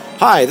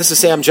Hi, this is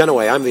Sam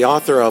Genoway. I'm the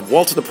author of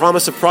Walter the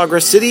Promise of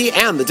Progress City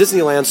and the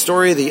Disneyland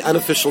Story, The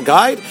Unofficial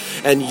Guide,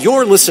 and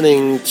you're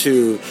listening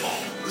to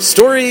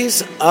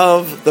Stories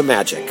of the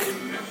Magic.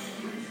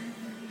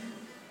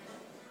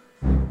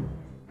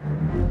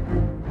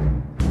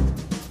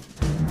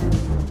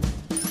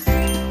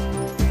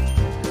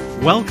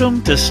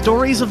 Welcome to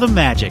Stories of the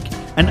Magic,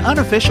 an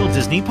unofficial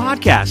Disney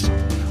podcast,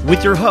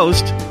 with your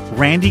host,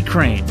 Randy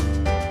Crane.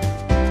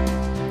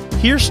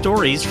 Hear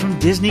stories from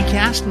Disney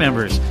cast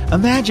members,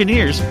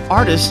 Imagineers,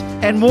 artists,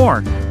 and more,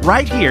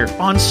 right here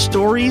on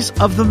Stories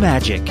of the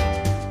Magic.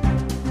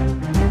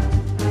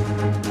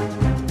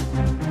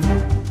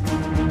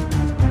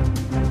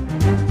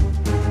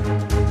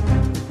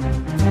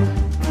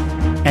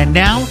 And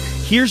now,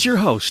 here's your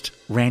host,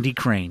 Randy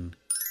Crane.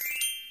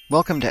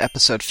 Welcome to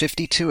episode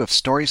 52 of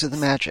Stories of the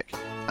Magic.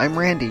 I'm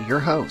Randy,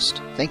 your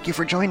host. Thank you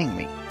for joining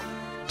me.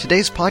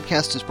 Today's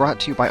podcast is brought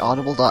to you by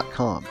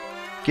Audible.com.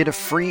 Get a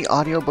free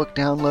audiobook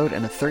download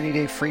and a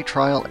 30-day free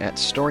trial at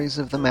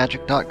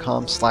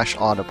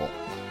storiesofthemagic.com/audible.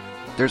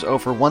 There's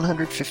over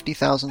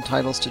 150,000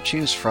 titles to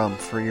choose from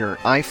for your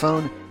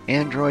iPhone,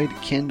 Android,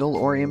 Kindle,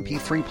 or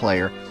MP3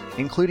 player,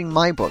 including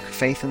my book,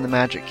 Faith in the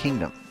Magic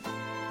Kingdom.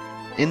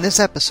 In this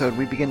episode,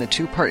 we begin a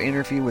two-part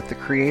interview with the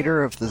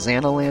creator of the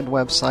Xanaland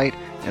website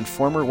and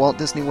former Walt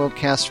Disney World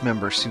cast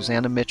member,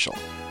 Susannah Mitchell.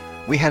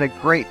 We had a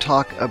great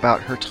talk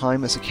about her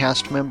time as a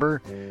cast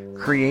member,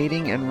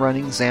 creating and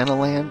running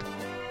Xanaland,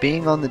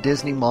 being on the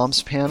Disney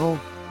Moms panel,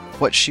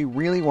 what she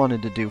really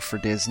wanted to do for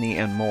Disney,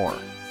 and more.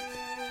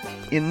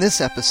 In this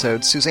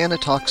episode, Susannah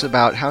talks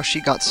about how she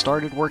got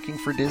started working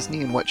for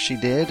Disney and what she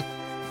did,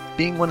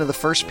 being one of the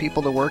first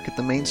people to work at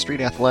the Main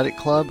Street Athletic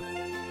Club,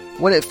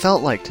 what it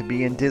felt like to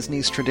be in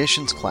Disney's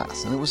Traditions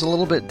class, and it was a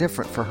little bit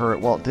different for her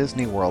at Walt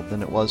Disney World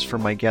than it was for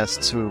my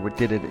guests who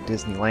did it at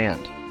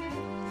Disneyland.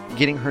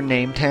 Getting her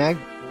name tag,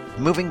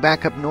 moving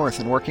back up north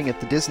and working at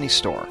the Disney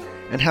Store,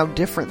 and how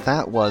different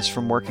that was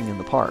from working in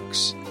the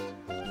parks.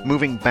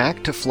 Moving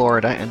back to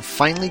Florida and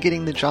finally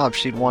getting the job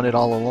she'd wanted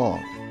all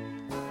along.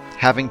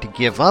 Having to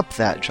give up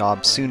that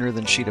job sooner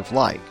than she'd have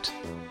liked.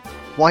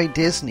 Why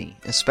Disney,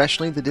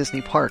 especially the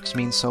Disney parks,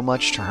 means so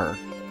much to her.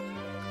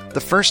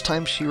 The first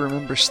time she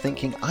remembers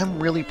thinking,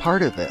 I'm really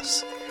part of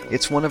this.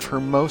 It's one of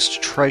her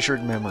most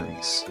treasured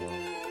memories.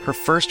 Her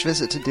first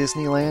visit to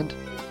Disneyland,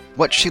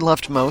 what she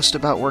loved most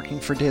about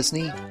working for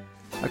Disney,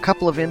 a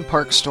couple of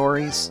in-park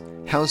stories,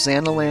 how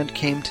Xanaland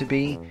came to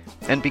be,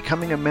 and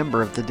becoming a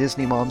member of the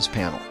Disney Moms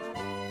panel.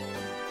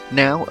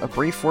 Now, a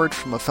brief word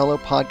from a fellow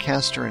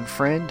podcaster and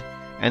friend,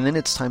 and then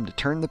it's time to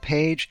turn the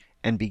page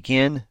and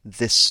begin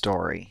this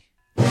story.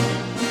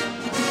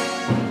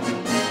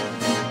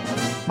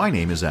 My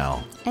name is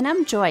Al. And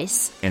I'm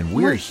Joyce. And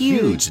we're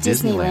huge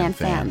Disneyland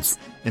fans.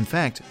 In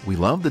fact, we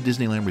love the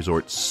Disneyland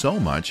Resort so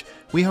much,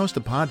 we host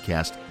a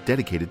podcast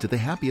dedicated to the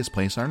happiest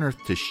place on earth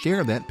to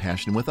share that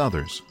passion with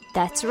others.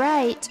 That's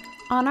right.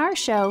 On our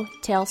show,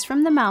 Tales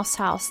from the Mouse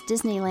House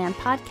Disneyland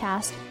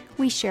podcast,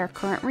 we share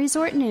current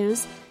resort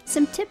news,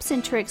 some tips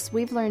and tricks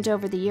we've learned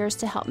over the years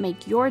to help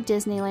make your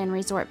Disneyland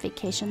resort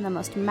vacation the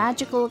most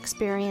magical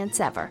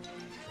experience ever.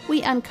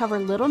 We uncover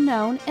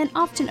little-known and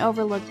often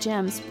overlooked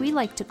gems we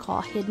like to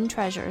call hidden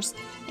treasures,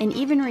 and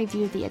even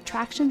review the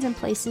attractions and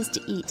places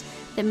to eat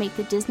that make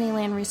the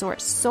Disneyland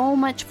Resort so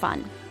much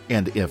fun.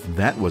 And if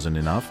that wasn't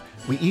enough,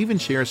 we even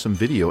share some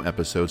video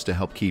episodes to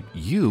help keep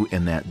you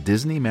in that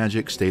Disney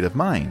magic state of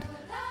mind.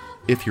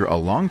 If you're a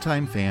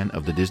longtime fan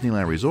of the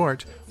Disneyland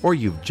Resort, or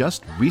you've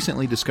just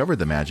recently discovered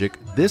the magic,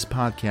 this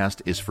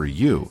podcast is for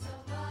you.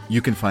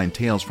 You can find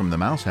Tales from the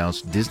Mouse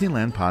House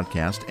Disneyland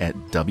podcast at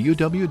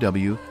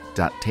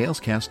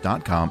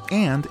www.talescast.com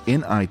and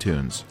in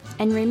iTunes.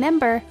 And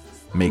remember,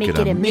 make it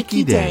a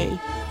Mickey day.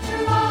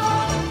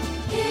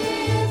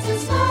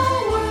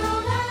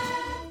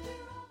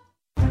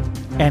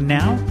 And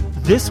now,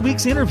 this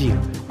week's interview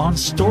on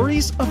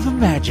Stories of the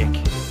Magic.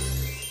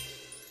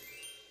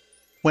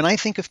 When I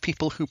think of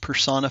people who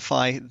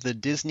personify the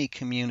Disney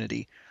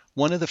community,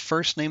 one of the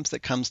first names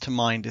that comes to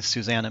mind is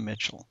Susannah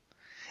Mitchell.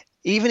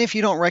 Even if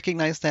you don't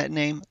recognize that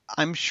name,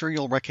 I'm sure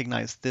you'll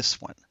recognize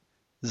this one,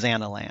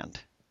 Xanaland.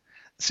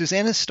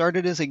 Susannah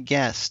started as a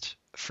guest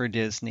for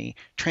Disney,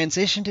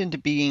 transitioned into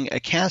being a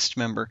cast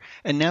member,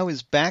 and now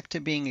is back to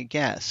being a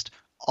guest,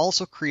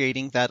 also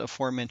creating that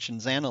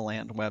aforementioned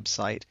Xanaland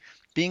website,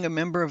 being a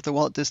member of the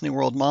Walt Disney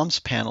World Moms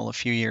panel a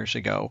few years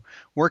ago,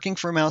 working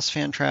for Mouse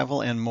Fan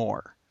Travel, and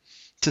more.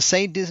 To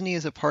say Disney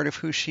is a part of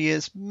who she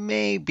is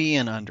may be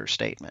an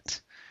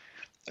understatement.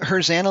 Her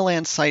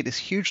Xanaland site is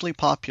hugely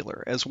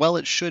popular, as well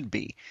it should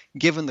be,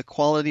 given the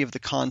quality of the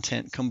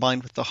content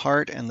combined with the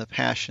heart and the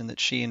passion that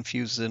she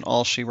infuses in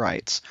all she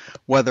writes,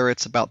 whether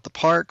it's about the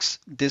parks,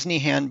 Disney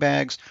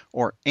handbags,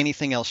 or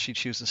anything else she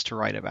chooses to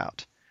write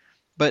about.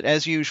 But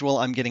as usual,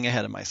 I'm getting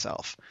ahead of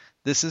myself.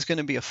 This is going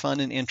to be a fun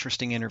and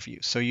interesting interview,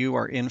 so you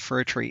are in for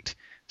a treat.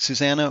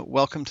 Susannah,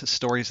 welcome to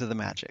Stories of the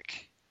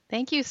Magic.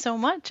 Thank you so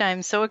much.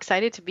 I'm so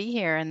excited to be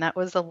here, and that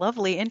was a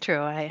lovely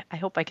intro. I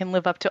hope I can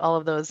live up to all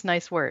of those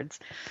nice words.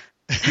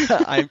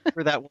 I'm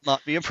sure that will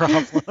not be a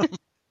problem.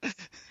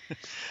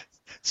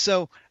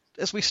 So,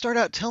 as we start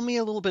out, tell me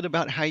a little bit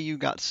about how you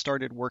got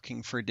started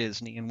working for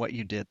Disney and what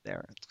you did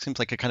there. It seems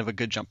like a kind of a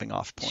good jumping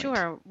off point.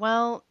 Sure.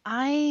 Well,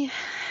 I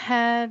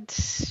had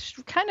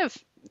kind of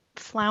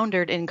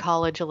floundered in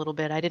college a little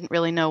bit. I didn't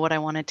really know what I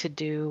wanted to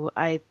do.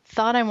 I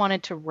thought I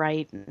wanted to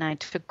write, and I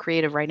took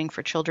creative writing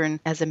for children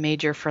as a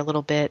major for a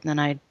little bit, and then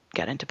I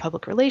got into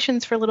public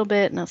relations for a little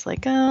bit, and I was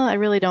like, oh, I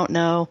really don't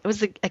know. It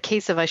was a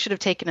case of I should have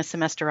taken a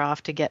semester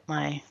off to get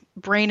my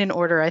brain in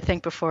order, I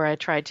think, before I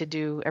tried to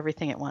do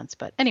everything at once.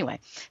 But anyway,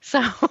 so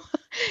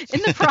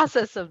in the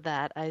process of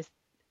that, I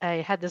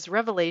had this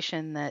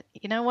revelation that,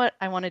 you know what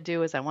I want to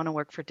do is I want to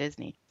work for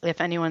Disney.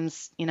 If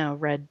anyone's,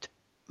 read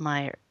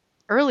my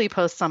early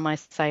posts on my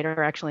site,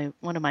 or actually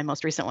one of my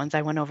most recent ones,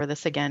 I went over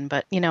this again.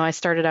 But, I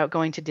started out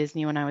going to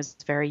Disney when I was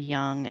very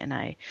young, and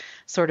I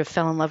sort of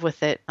fell in love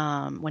with it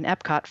when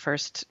Epcot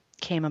first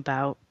came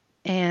about.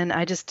 And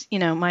I just,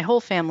 my whole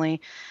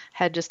family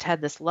had just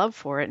had this love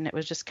for it, and it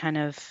was just kind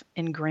of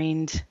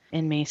ingrained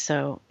in me.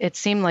 So it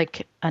seemed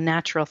like a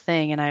natural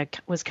thing. And I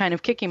was kind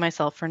of kicking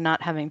myself for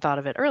not having thought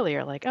of it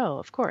earlier, like, oh,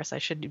 of course, I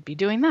should be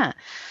doing that.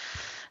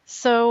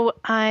 So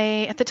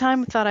I, at the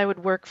time, thought I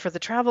would work for the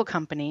travel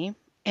company.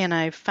 And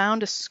I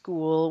found a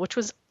school, which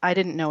was, I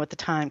didn't know at the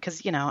time,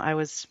 because, I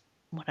was,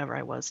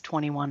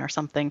 21 or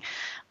something.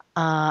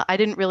 I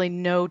didn't really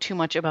know too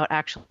much about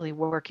actually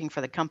working for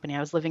the company.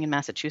 I was living in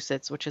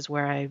Massachusetts, which is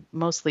where I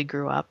mostly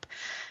grew up.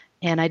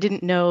 And I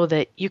didn't know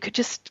that you could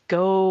just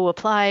go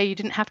apply. You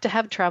didn't have to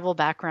have travel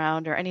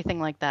background or anything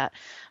like that.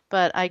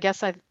 But I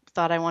guess I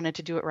thought I wanted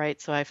to do it right.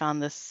 So I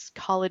found this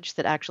college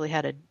that actually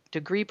had a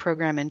degree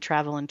program in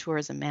travel and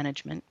tourism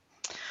management.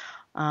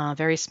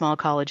 Very small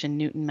college in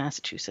Newton,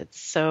 Massachusetts.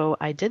 So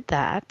I did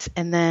that,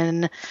 and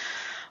then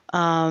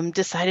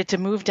decided to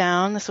move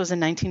down. This was in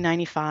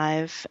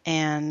 1995,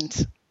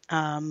 and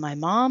my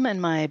mom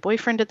and my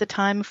boyfriend at the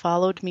time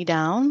followed me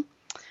down,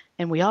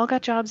 and we all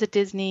got jobs at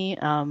Disney.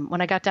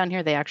 When I got down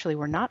here, they actually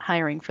were not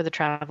hiring for the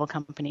travel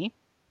company.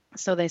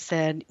 So they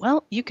said,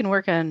 well, you can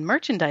work on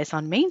merchandise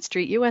on Main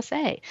Street,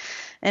 USA.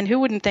 And who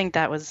wouldn't think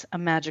that was a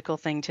magical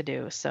thing to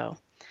do? So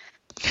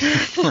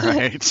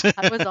Right.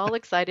 I was all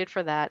excited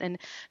for that. And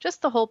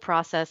just the whole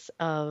process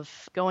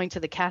of going to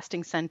the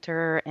casting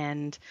center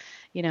and,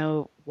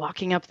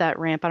 walking up that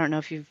ramp. I don't know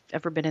if you've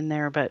ever been in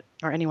there,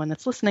 or anyone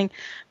that's listening,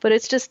 but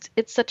it's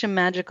such a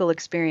magical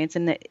experience,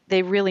 and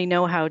they really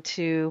know how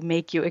to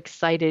make you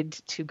excited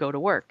to go to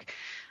work.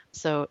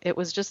 So it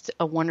was just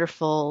a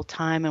wonderful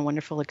time and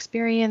wonderful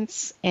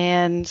experience.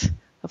 And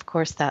of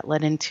course, that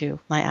led into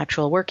my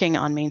actual working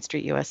on Main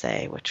Street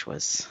USA, which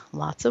was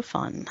lots of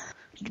fun.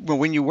 Well,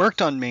 when you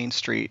worked on Main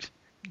Street,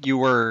 you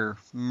were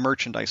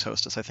merchandise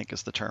hostess, I think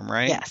is the term,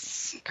 right?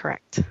 Yes,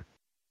 correct.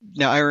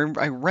 Now, I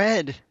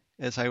read,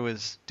 as I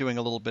was doing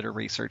a little bit of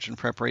research in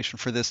preparation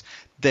for this,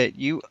 that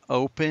you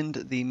opened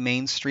the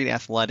Main Street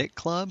Athletic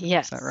Club.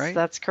 Yes, is that right?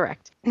 That's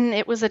correct.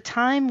 It was a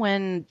time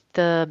when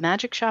the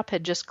Magic Shop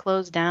had just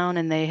closed down,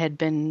 and they had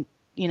been,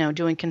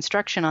 doing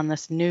construction on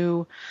this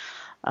new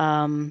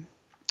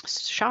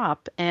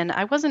shop, and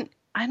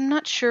I'm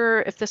not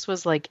sure if this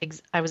was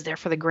I was there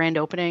for the grand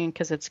opening,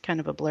 because it's kind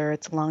of a blur.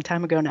 It's a long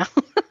time ago now.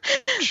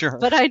 Sure.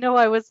 But I know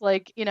I was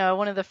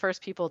one of the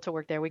first people to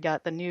work there. We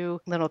got the new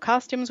little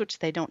costumes, which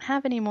they don't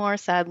have anymore.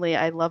 Sadly,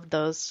 I loved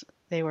those.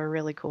 They were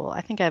really cool.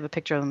 I think I have a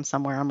picture of them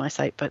somewhere on my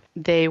site, but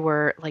they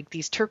were like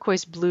these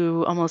turquoise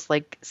blue, almost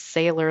like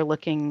sailor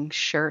looking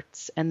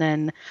shirts. And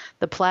then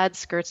the plaid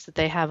skirts that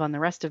they have on the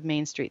rest of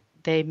Main Street,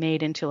 they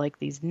made into like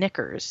these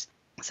knickers.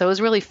 So it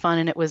was really fun,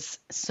 and it was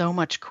so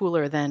much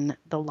cooler than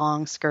the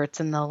long skirts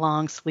and the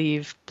long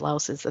sleeve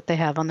blouses that they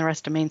have on the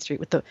rest of Main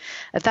Street.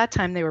 At that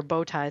time, they were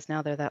bow ties.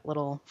 Now they're that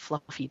little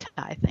fluffy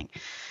tie thing.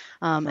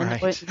 And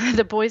Right.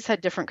 the boys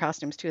had different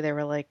costumes too. They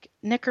were like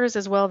knickers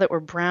as well that were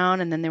brown,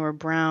 and then they were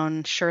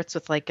brown shirts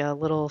with like a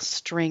little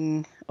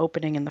string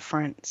opening in the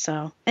front.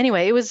 So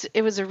anyway, it was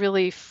a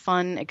really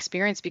fun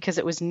experience because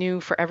it was new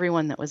for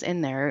everyone that was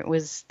in there.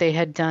 They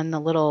had done the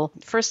little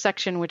first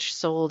section, which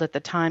sold at the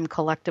time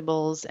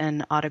collectibles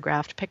and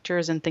autographed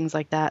pictures and things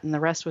like that, and the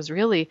rest was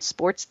really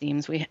sports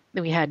themes.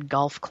 We had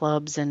golf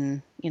clubs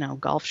and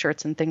golf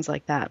shirts and things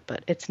like that,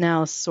 but it's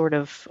now sort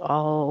of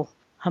all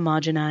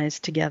homogenized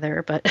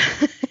together, but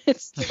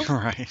it's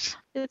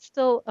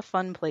still a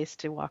fun place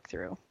to walk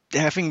through.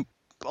 Having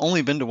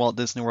only been to Walt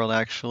Disney World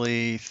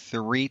actually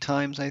 3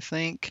 times, I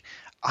think,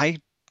 I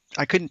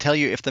couldn't tell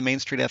you if the Main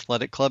Street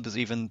Athletic Club is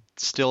even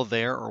still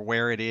there or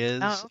where it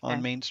is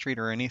on Main Street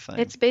or anything.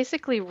 It's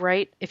basically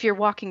right, if you're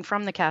walking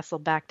from the castle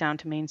back down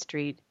to Main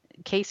Street,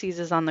 Casey's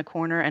is on the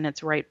corner, and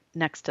it's right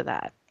next to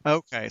that.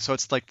 Okay, so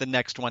it's like the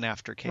next one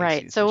after Casey's.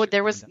 Right, so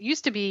there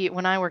used to be,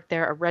 when I worked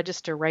there, a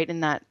register right in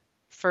that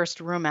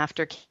first room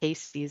after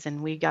Casey's,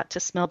 and we got to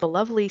smell the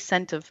lovely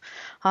scent of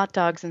hot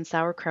dogs and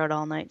sauerkraut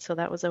all night, so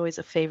that was always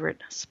a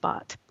favorite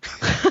spot.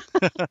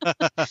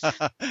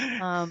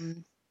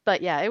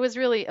 But yeah, it was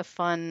really a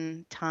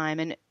fun time,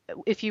 and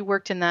if you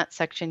worked in that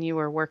section,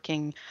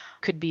 you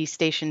could be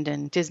stationed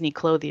in Disney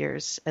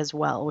Clothiers as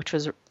well, which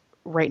was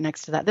right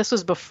next to that. This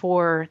was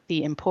before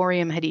the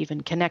Emporium had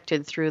even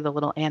connected through the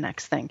little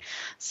annex thing.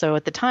 So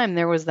at the time,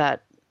 there was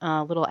that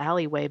little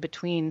alleyway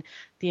between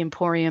the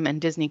Emporium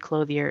and Disney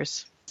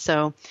Clothiers.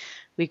 So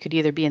we could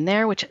either be in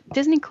there, which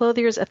Disney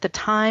Clothiers at the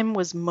time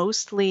was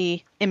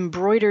mostly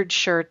embroidered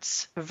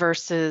shirts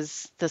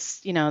versus this,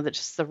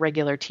 just the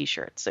regular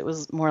T-shirts. It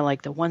was more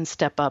like the one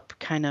step up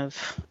kind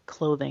of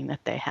clothing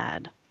that they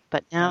had.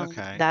 But now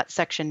that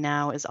section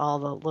now is all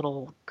the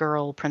little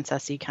girl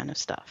princessy kind of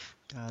stuff.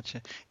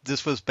 Gotcha.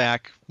 This was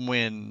back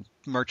when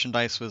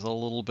merchandise was a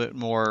little bit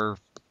more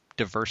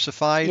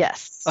diversified.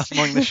 Yes.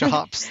 Among the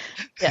shops.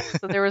 Yeah.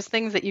 So there was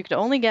things that you could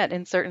only get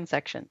in certain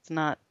sections,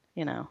 not,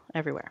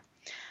 everywhere.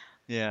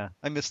 Yeah,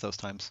 I miss those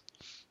times.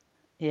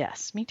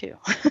 Yes, me too.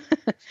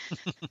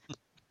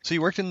 So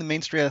you worked in the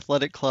Main Street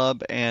Athletic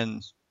Club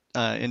and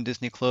in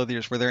Disney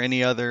Clothiers. Were there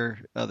any other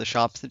the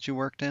shops that you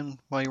worked in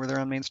while you were there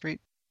on Main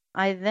Street?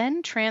 I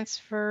then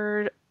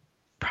transferred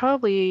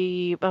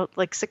probably about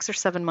like 6 or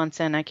 7 months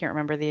in. I can't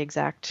remember the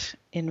exact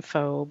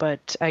info,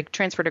 but I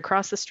transferred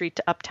across the street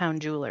to Uptown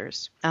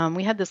Jewelers.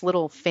 We had this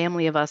little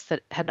family of us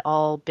that had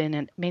all been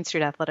in Main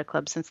Street Athletic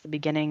Club since the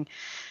beginning,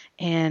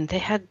 and they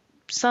had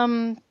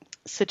some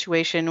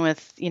situation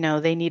with,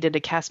 they needed a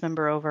cast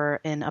member over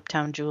in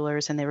Uptown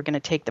Jewelers, and they were going to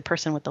take the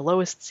person with the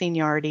lowest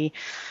seniority.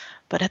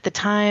 But at the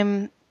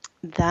time,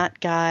 that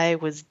guy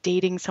was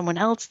dating someone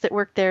else that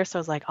worked there, so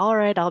I was like, all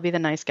right, I'll be the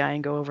nice guy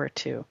and go over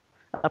to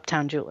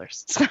Uptown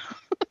Jewelers. So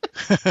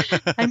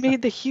I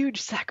made the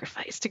huge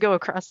sacrifice to go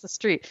across the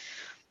street.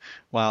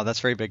 Wow, that's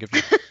very big of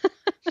you.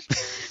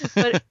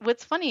 But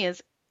what's funny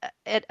is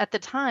at the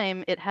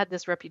time, it had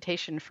this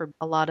reputation for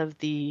a lot of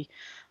the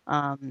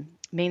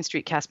Main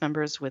Street cast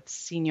members with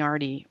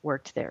seniority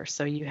worked there.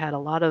 So you had a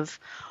lot of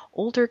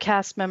older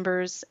cast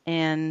members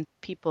and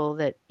people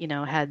that,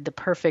 had the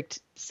perfect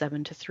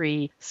 7 to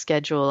 3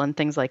 schedule and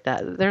things like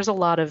that. There's a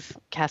lot of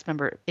cast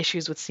member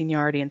issues with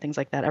seniority and things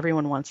like that.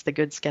 Everyone wants the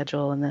good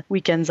schedule and the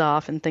weekends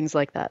off and things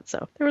like that.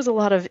 So there was a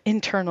lot of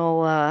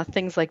internal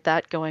things like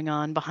that going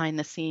on behind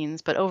the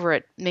scenes. But over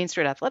at Main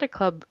Street Athletic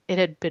Club, it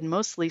had been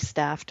mostly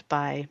staffed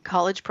by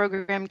college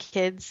program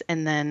kids.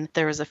 And then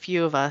there was a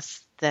few of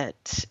us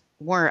that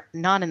were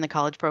not in the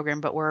college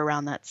program, but were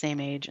around that same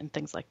age and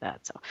things like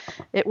that. So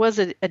it was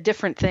a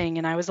different thing.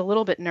 And I was a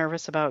little bit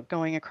nervous about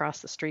going across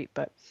the street,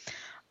 but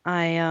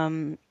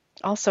I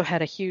also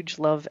had a huge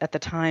love at the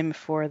time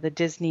for the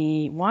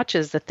Disney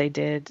watches that they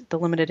did, the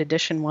limited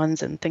edition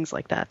ones and things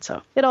like that.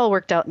 So it all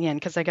worked out in the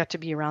end because I got to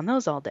be around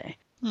those all day.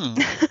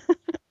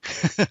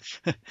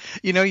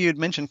 You had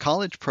mentioned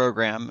college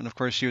program, and of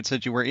course you had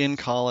said you were in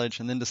college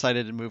and then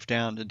decided to move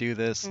down to do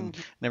this and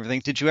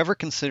everything. Did you ever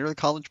consider the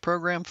college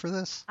program for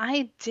this?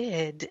 I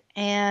did,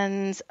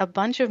 and a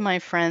bunch of my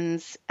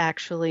friends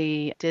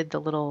actually did the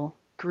little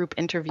group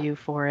interview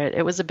for it.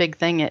 It was a big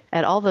thing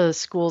at all the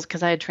schools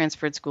because I had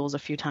transferred schools a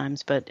few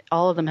times, but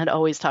all of them had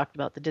always talked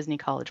about the Disney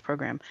College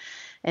program.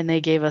 And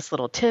they gave us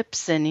little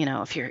tips and,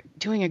 if you're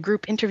doing a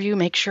group interview,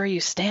 make sure you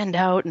stand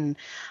out. And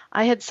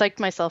I had psyched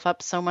myself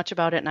up so much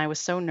about it and I was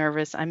so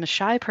nervous. I'm a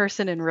shy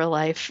person in real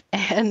life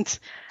and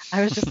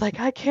I was just like,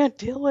 I can't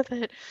deal with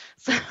it.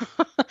 So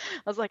I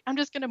was like, I'm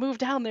just going to move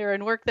down there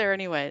and work there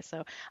anyway.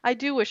 So I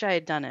do wish I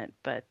had done it,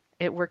 but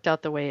it worked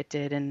out the way it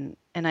did. And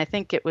I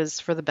think it was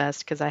for the best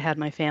because I had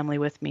my family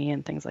with me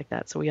and things like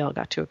that. So we all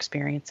got to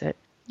experience it.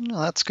 No,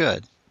 that's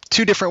good.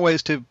 2 different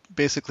ways to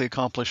basically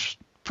accomplish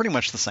pretty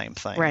much the same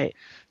thing. Right.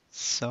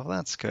 So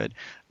that's good.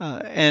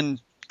 And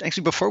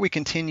actually, before we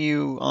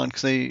continue on,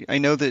 because I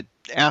know that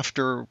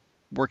after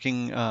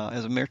working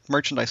as a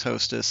merchandise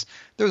hostess,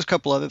 there was a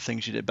couple other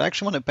things you did, but I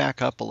actually want to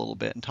back up a little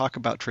bit and talk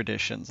about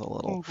traditions a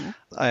little.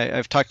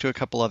 I've talked to a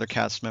couple other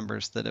cast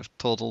members that have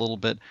told a little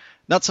bit,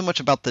 not so much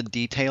about the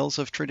details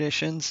of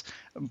traditions,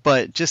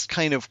 but just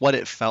kind of what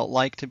it felt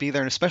like to be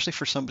there, and especially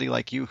for somebody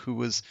like you who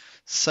was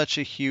such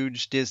a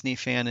huge Disney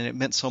fan and it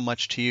meant so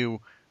much to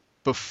you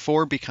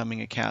before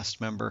becoming a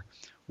cast member.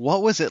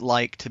 What was it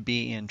like to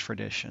be in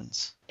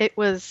traditions? It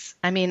was,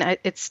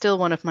 it's still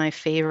one of my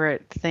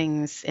favorite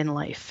things in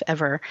life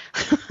ever.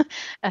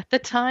 At the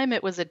time,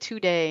 it was a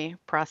 2-day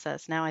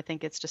process. Now I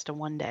think it's just a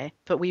 1-day.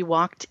 But we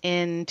walked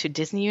into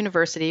Disney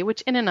University,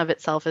 which in and of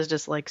itself is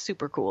just like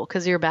super cool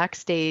because you're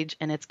backstage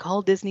and it's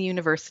called Disney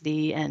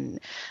University and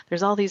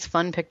there's all these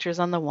fun pictures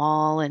on the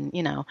wall. And,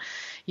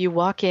 you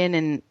walk in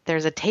and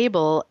there's a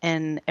table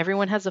and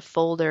everyone has a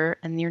folder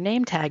and your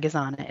name tag is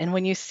on it. And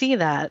when you see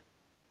that,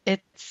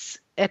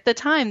 at the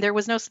time, there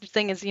was no such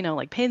thing as,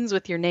 like pins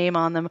with your name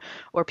on them,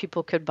 or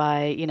people could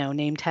buy,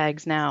 name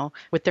tags now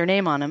with their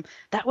name on them.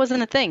 That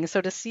wasn't a thing.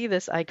 So to see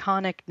this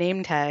iconic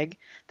name tag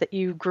that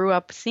you grew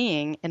up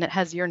seeing and it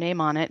has your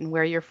name on it and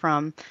where you're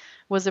from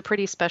was a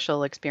pretty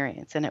special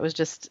experience. And it was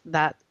just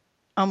that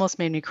almost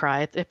made me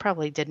cry. It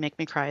probably did make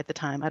me cry at the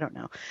time. I don't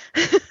know.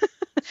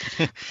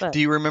 Do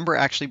you remember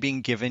actually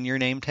being given your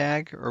name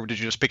tag, or did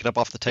you just pick it up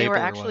off the table? They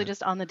were actually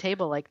just on the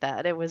table like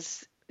that.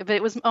 But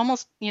it was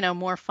almost,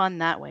 more fun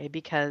that way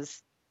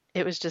because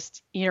it was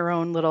just your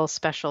own little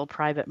special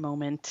private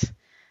moment.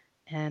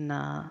 And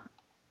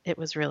it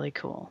was really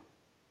cool.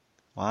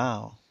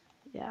 Wow.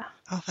 Yeah.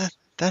 Oh,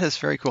 that is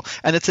very cool.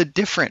 And it's a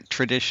different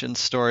tradition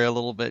story a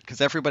little bit,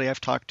 because everybody I've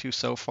talked to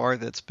so far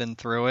that's been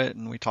through it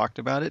and we talked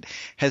about it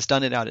has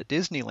done it out at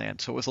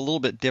Disneyland. So it was a little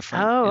bit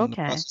different Oh, in the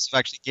okay. process of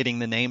actually getting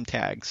the name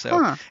tag. So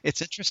Huh.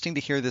 it's interesting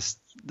to hear this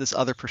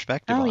other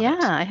perspective Oh, on yeah.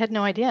 it. I had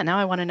no idea. Now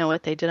I want to know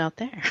what they did out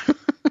there.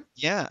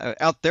 Yeah,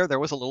 out there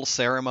was a little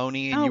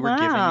ceremony, and Oh, you were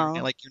given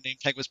wow. like your name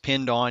tag was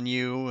pinned on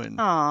you, and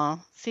Aw,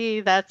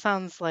 see, that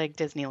sounds like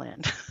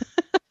Disneyland.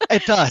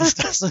 it does,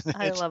 doesn't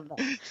I it? love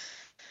that.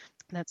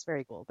 That's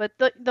very cool. But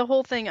the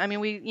whole thing, I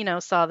mean, we,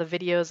 saw the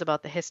videos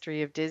about the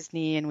history of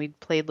Disney and we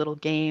played little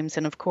games.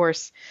 And of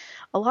course,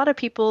 a lot of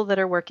people that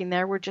are working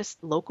there were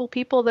just local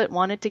people that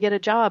wanted to get a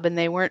job and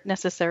they weren't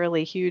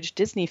necessarily huge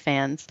Disney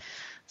fans.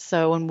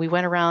 So when we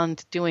went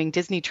around doing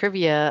Disney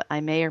trivia,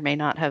 I may or may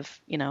not have,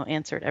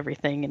 answered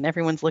everything. And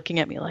everyone's looking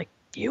at me like,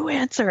 you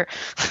answer.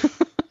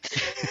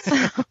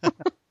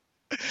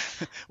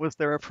 Was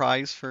there a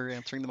prize for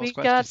answering the most We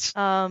questions?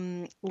 got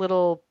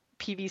little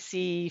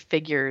PVC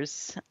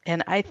figures,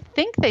 and I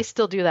think they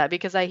still do that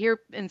because I hear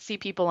and see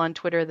people on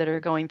Twitter that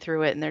are going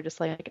through it, and they're just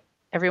like,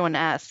 everyone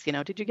asks,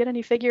 did you get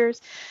any figures?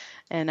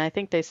 And I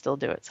think they still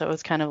do it. So it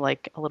was kind of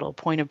like a little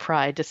point of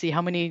pride to see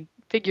how many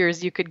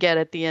figures you could get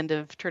at the end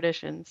of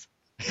traditions.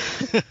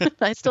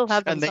 I still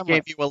have them And they somewhere.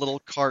 gave you a little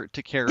cart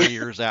to carry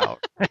yours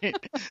out. Right?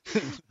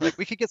 Like,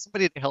 we could get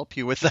somebody to help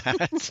you with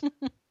that.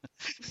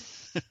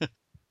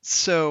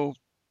 So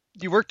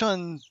you worked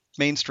on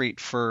Main Street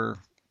for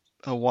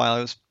a while.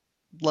 It was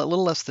a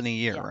little less than a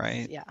year, Yes,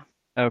 right? yeah.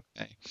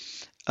 Okay.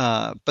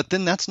 But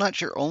then that's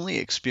not your only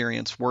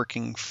experience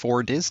working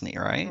for Disney,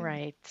 right?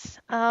 Right.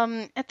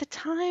 At the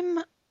time,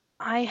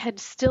 I had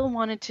still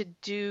wanted to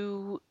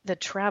do the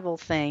travel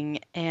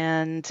thing,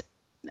 and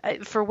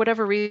for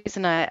whatever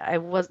reason,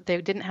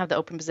 they didn't have the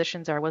open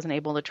positions, or I wasn't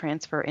able to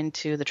transfer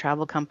into the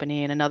travel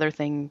company. And another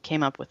thing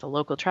came up with a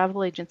local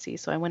travel agency,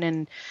 so I went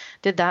and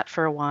did that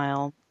for a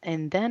while.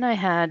 And then I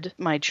had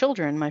my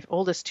children, my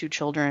oldest two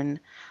children.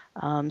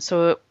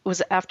 So it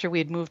was after we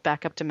had moved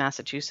back up to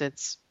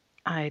Massachusetts.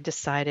 I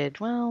decided,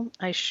 well,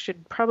 I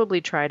should probably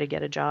try to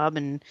get a job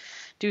and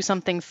do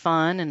something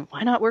fun, and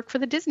why not work for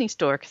the Disney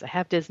store? Because I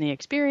have Disney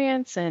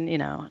experience, and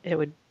it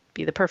would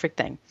be the perfect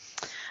thing.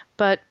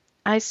 But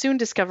I soon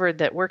discovered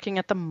that working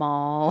at the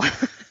mall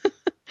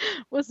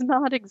was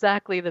not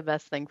exactly the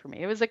best thing for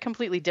me. It was a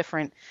completely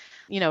different,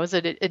 it was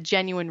a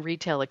genuine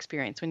retail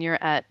experience. When you're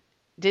at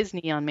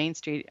Disney on Main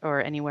Street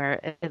or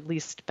anywhere, at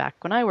least back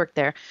when I worked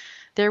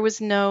there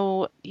was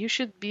no, you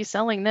should be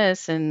selling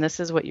this and this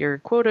is what your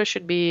quota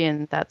should be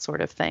and that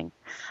sort of thing.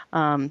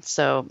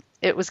 So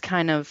it was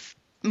kind of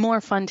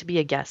more fun to be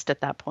a guest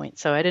at that point.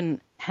 So I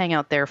didn't hang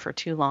out there for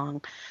too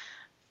long.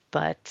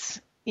 But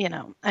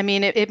I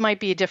mean, it might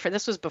be different.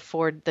 This was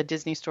before the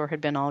Disney store had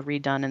been all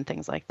redone and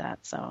things like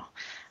that. So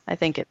I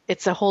think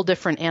it's a whole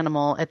different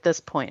animal at this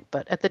point.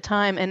 But at the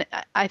time, and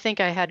I think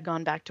I had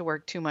gone back to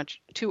work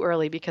too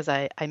early because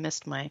I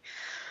missed my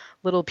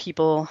little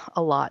people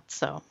a lot.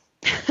 So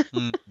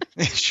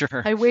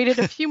Sure. I waited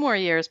a few more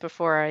years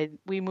before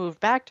we moved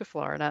back to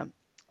Florida,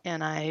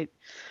 and I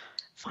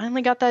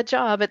finally got that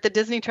job at the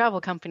Disney Travel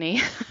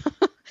Company.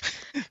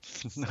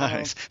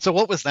 Nice. So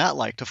what was that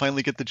like to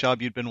finally get the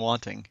job you'd been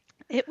wanting?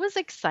 It was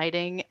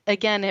exciting.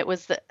 Again, it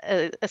was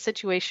a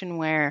situation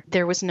where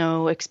there was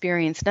no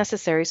experience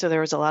necessary. So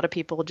there was a lot of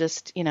people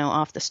just,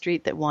 off the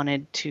street that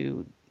wanted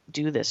to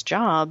do this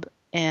job.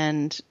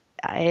 And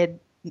I had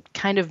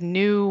kind of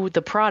knew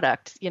the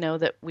product,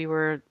 that we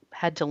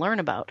had to learn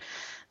about.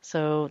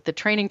 So the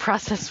training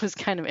process was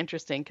kind of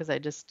interesting because I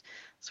just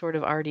sort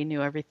of already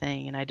knew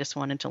everything and I just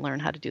wanted to learn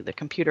how to do the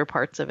computer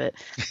parts of it.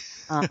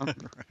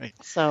 Right.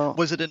 So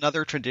was it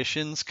another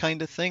traditions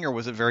kind of thing, or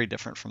was it very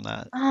different from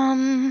that?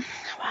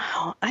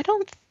 Wow. I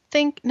don't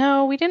think,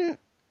 no, we didn't.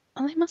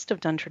 Well, they must have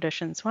done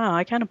traditions. Wow.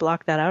 I kind of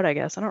blocked that out, I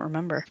guess. I don't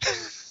remember.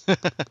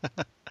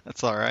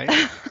 That's all right.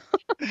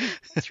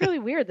 It's really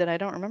weird that I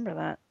don't remember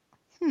that.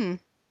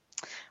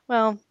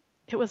 Well,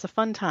 it was a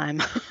fun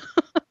time.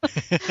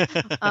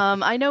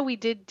 I know we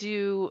did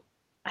do,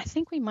 I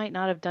think we might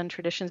not have done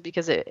traditions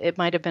because it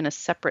might have been a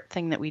separate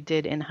thing that we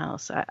did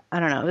in-house. I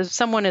don't know. If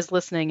someone is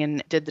listening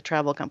and did the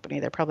travel company,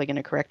 they're probably going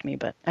to correct me.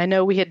 But I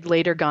know we had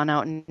later gone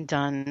out and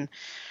done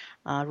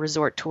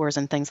resort tours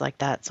and things like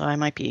that. So I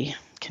might be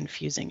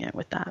confusing it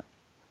with that.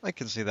 I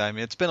can see that. I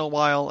mean, it's been a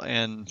while,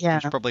 and Yeah.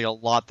 there's probably a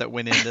lot that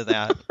went into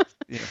that.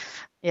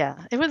 Yeah,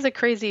 it was a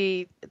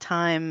crazy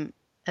time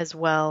as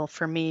well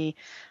for me.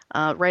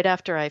 Right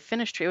after I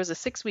finished, it was a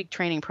 6-week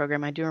training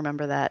program. I do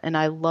remember that. And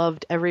I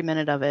loved every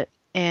minute of it.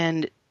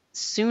 And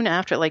soon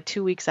after, like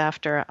 2 weeks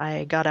after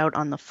I got out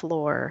on the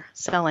floor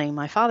selling,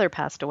 my father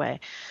passed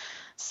away.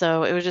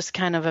 So it was just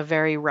kind of a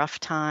very rough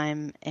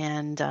time.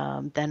 And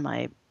then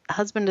my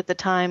husband at the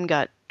time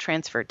got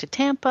transferred to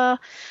Tampa.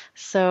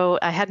 So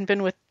I hadn't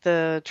been with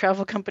the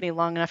travel company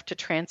long enough to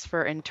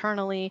transfer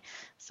internally.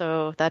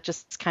 So that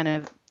just kind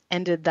of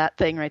ended that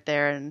thing right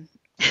there and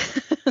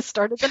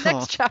started the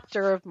next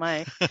chapter of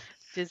my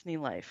Disney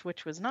life,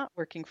 which was not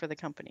working for the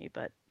company.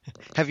 But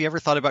have you ever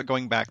thought about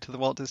going back to the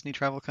Walt Disney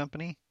Travel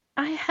Company?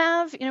 I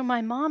have,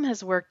 my mom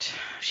has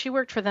she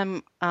worked for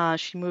them.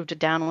 She moved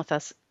down with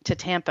us to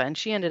Tampa, and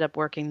she ended up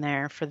working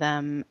there for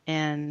them.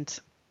 And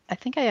I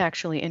think I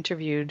actually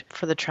interviewed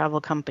for the travel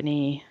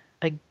company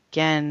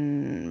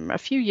again a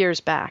few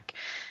years back.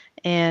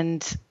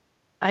 And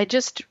I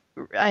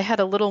had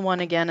a little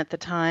one again at the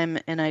time,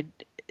 and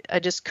I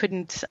just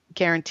couldn't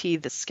guarantee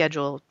the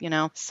schedule,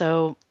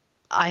 So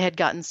I had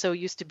gotten so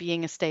used to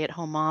being a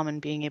stay-at-home mom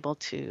and being able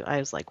to, I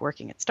was like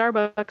working at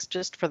Starbucks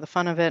just for the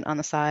fun of it on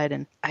the side,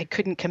 and I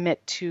couldn't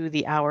commit to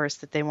the hours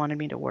that they wanted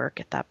me to work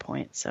at that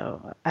point.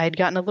 So I had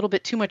gotten a little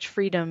bit too much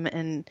freedom,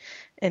 and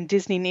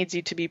Disney needs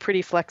you to be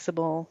pretty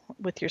flexible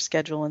with your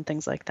schedule and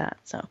things like that.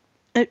 So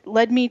it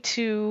led me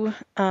to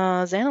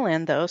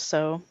Xanaland, though,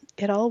 so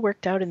it all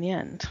worked out in the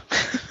end.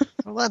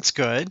 Well, that's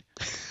good.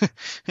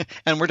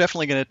 And we're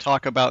definitely going to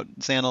talk about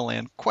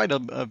Xanaland quite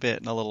a bit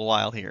in a little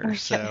while here.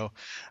 Okay.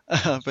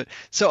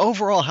 So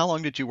overall, how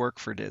long did you work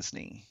for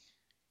Disney?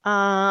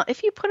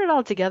 If you put it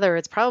all together,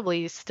 it's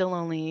probably still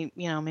only,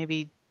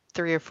 maybe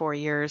 3 or 4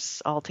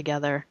 years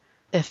altogether,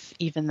 if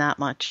even that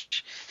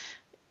much.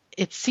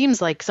 It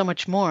seems like so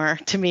much more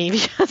to me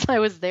because I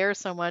was there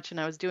so much and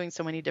I was doing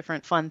so many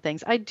different fun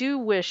things. I do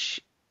wish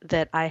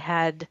that I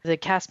had the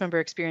cast member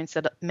experience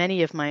that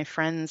many of my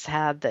friends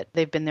had, that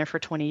they've been there for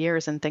 20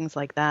 years and things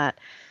like that.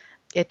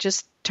 It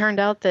just turned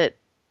out that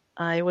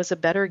I was a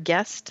better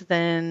guest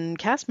than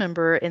cast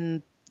member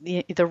in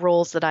the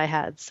roles that I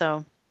had.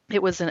 So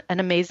it was an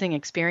amazing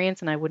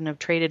experience, and I wouldn't have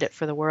traded it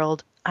for the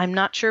world. I'm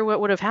not sure what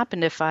would have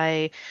happened if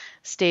I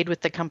stayed with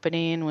the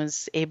company and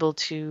was able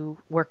to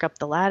work up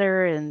the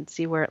ladder and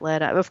see where it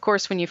led. Of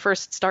course, when you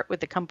first start with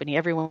the company,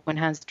 everyone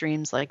has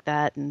dreams like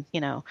that, and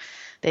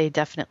they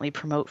definitely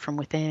promote from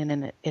within,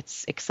 and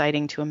it's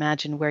exciting to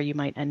imagine where you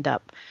might end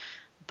up.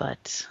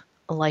 But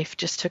life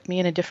just took me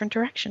in a different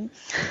direction.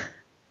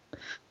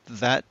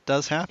 That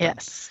does happen.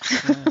 Yes.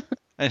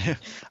 Yeah.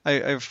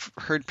 I've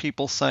heard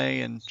people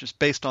say, and just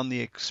based on the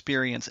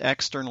experience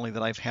externally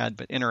that I've had,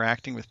 but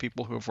interacting with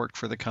people who have worked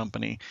for the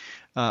company,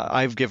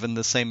 I've given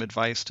the same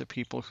advice to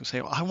people who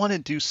say, I want to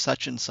do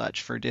such and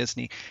such for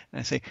Disney. And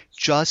I say,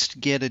 just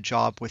get a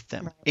job with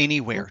them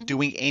anywhere,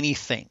 doing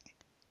anything,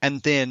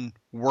 and then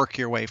work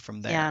your way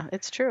from there. Yeah,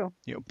 it's true.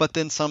 But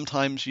then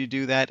sometimes you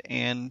do that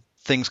and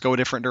things go a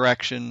different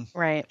direction,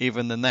 right?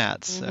 Even than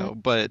that. So,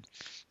 but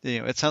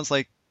it sounds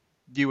like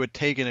you had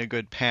taken a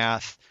good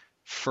path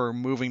for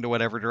moving to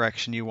whatever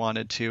direction you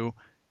wanted to,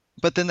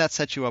 but then that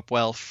set you up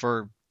well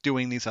for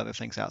doing these other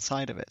things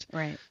outside of it.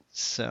 Right.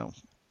 So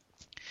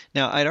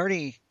now I'd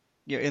already,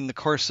 in the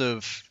course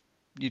of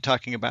you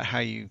talking about how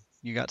you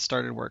got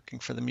started working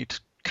for them, you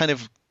kind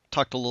of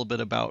talked a little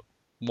bit about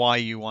why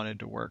you wanted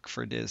to work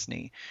for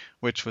Disney,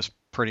 which was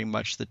pretty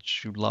much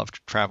that you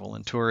loved travel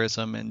and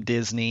tourism and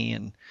Disney,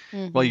 and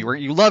well,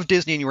 you loved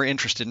Disney and you were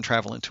interested in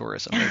travel and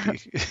tourism. Maybe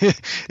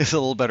is a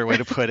little better way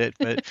to put it,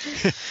 but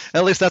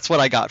at least that's what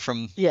I got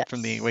from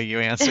the way you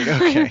answered.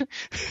 Okay,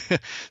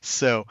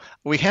 so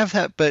we have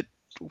that, but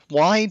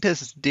why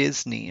does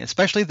Disney,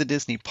 especially the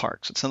Disney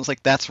parks, it sounds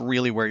like that's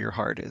really where your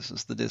heart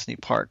is the Disney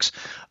parks.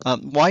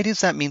 Why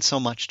does that mean so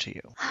much to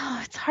you?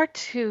 Oh, it's hard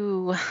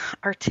to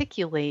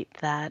articulate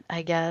that,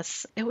 I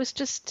guess. It was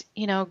just,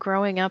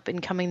 growing up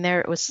and coming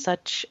there,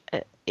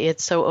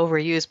 it's so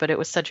overused, but it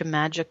was such a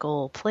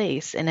magical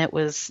place, and it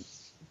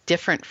was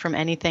different from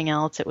anything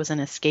else. It was an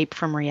escape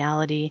from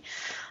reality,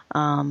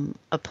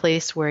 a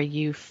place where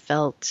you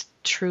felt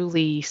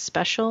truly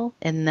special,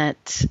 and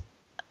that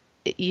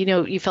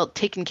you felt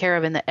taken care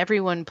of, and that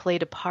everyone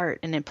played a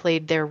part and it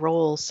played their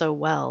role so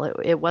well.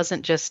 It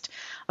wasn't just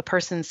a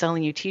person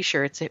selling you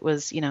t-shirts. It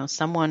was,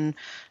 someone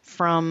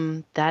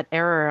from that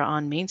era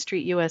on Main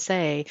Street,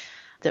 USA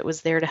that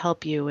was there to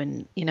help you,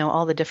 and,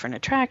 all the different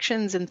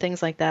attractions and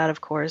things like that, of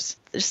course.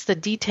 Just the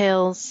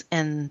details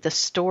and the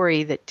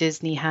story that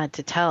Disney had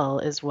to tell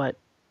is what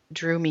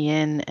drew me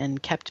in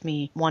and kept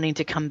me wanting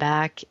to come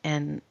back.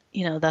 And,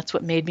 that's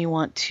what made me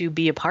want to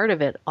be a part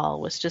of it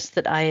all, was just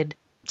that I had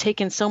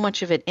taken so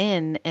much of it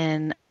in,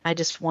 and I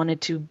just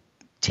wanted to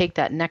take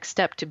that next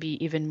step to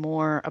be even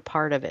more a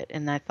part of it.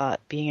 And I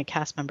thought being a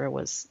cast member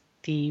was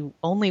the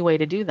only way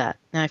to do that.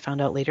 And I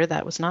found out later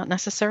that was not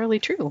necessarily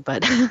true,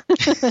 but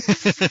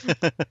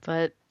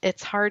but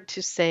it's hard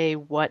to say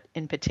what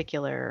in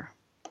particular,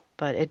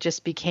 but it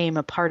just became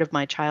a part of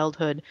my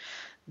childhood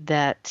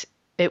that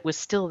it was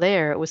still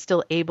there. It was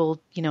still able,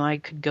 I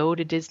could go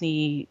to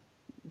Disney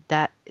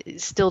that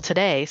still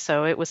today.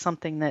 So it was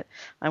something that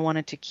I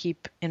wanted to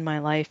keep in my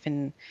life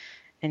and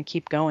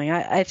keep going.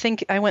 I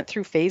think I went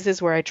through phases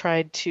where I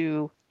tried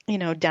to,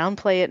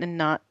 downplay it and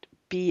not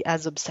be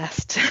as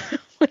obsessed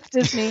with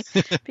Disney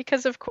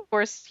because of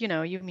course,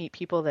 you meet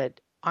people that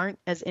aren't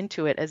as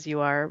into it as you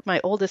are. My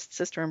oldest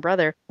sister and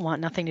brother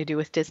want nothing to do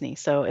with Disney.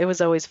 So it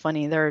was always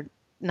funny. They're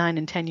 9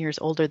 and 10 years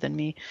older than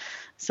me.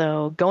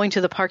 So going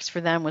to the parks for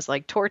them was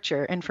like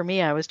torture. And for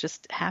me, I was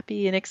just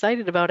happy and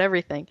excited about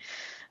everything.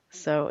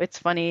 So it's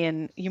funny,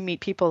 and you meet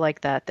people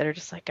like that are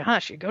just like,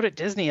 gosh, you go to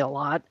Disney a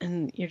lot,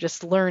 and you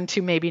just learn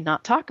to maybe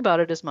not talk about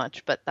it as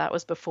much. But that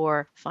was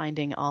before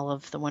finding all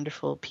of the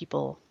wonderful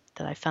people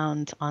that I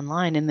found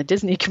online in the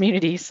Disney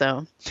community.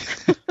 So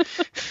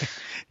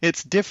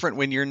it's different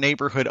when your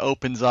neighborhood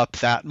opens up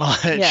that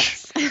much.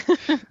 yes.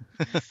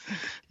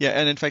 Yeah,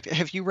 and in fact,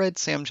 have you read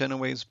Sam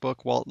Genoway's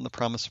book, Walt and the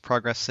Promise of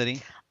Progress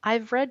City?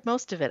 I've read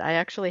most of it. I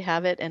actually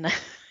have it, and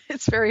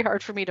it's very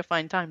hard for me to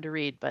find time to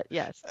read, but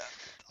yes.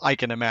 I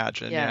can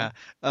imagine, yeah.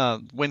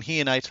 When he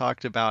and I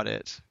talked about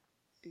it,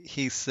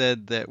 he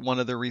said that one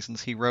of the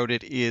reasons he wrote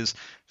it is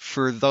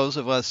for those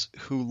of us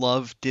who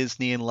love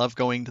Disney and love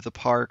going to the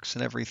parks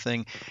and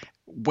everything,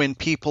 when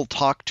people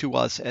talk to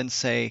us and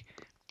say,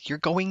 "You're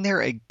going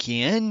there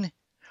again?"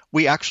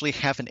 we actually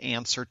have an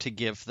answer to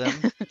give them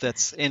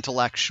that's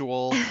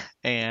intellectual.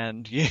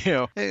 And,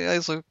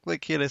 as a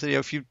kid, I said,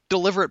 if you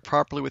deliver it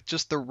properly with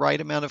just the right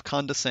amount of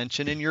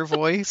condescension in your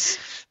voice,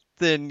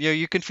 then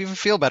you can even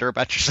feel better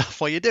about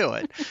yourself while you do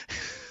it.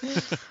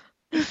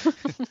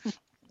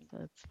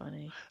 That's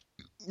funny.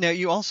 Now,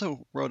 you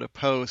also wrote a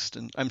post,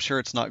 and I'm sure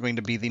it's not going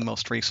to be the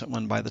most recent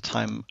one by the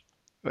time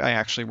I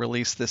actually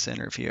released this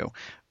interview,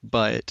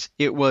 but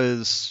it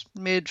was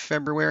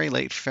mid-February,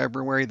 late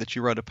February, that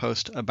you wrote a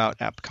post about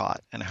Epcot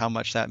and how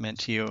much that meant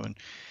to you. And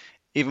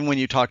even when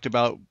you talked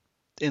about,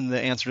 in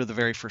the answer to the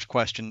very first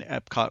question,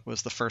 Epcot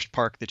was the first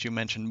park that you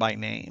mentioned by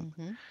name.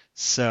 Mm-hmm.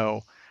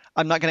 So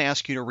I'm not going to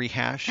ask you to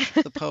rehash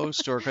the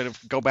post or kind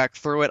of go back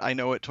through it. I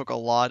know it took a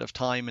lot of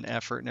time and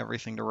effort and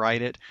everything to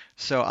write it.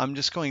 So I'm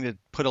just going to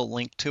put a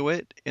link to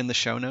it in the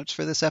show notes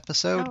for this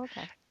episode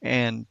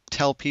and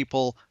tell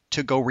people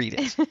to go read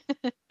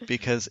it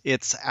because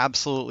it's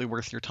absolutely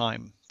worth your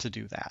time to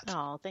do that.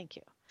 Oh, thank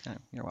you.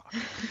 You're welcome.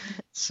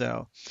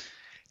 So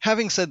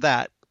having said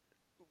that,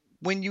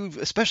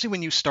 especially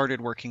when you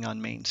started working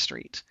on Main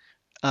Street,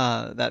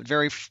 that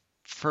very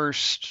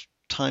first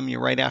time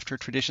right after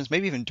Traditions,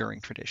 maybe even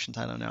during Traditions,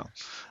 I don't know.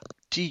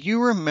 Do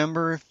you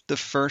remember the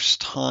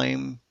first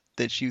time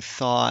that you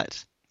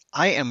thought,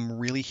 I am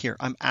really here.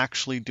 I'm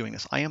actually doing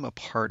this. I am a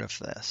part of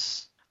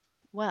this?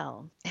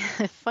 Well,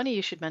 funny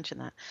you should mention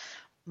that.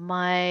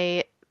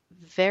 My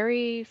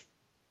very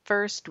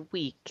first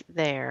week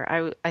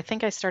there, I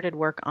think I started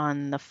work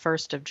on the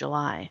 1st of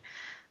July.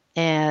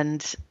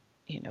 And,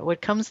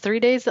 what comes 3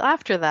 days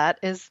after that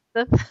is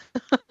the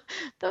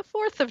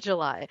 4th of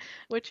July,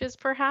 which is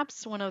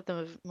perhaps one of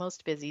the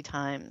most busy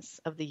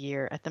times of the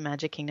year at the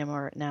Magic Kingdom,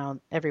 or now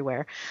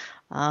everywhere.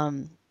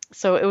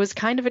 So it was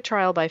kind of a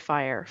trial by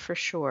fire for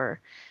sure.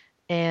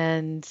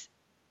 And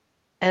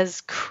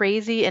as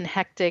crazy and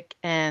hectic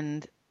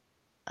and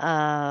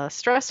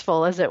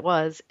stressful as it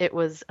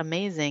was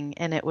amazing.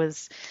 And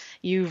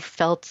you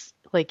felt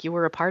like you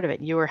were a part of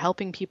it. You were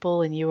helping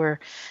people and you were,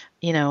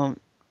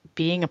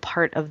 being a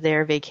part of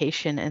their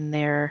vacation and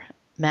their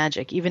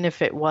magic, even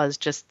if it was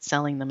just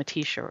selling them a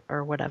t-shirt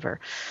or whatever.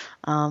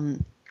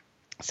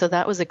 So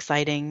that was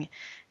exciting.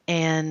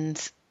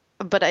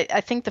 But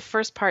I think the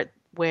first part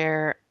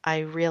where I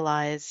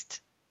realized,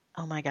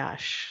 oh my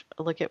gosh,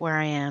 look at where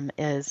I am,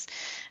 is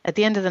at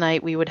the end of the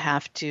night, we would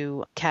have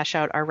to cash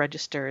out our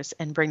registers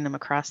and bring them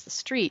across the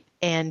street.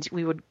 And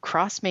we would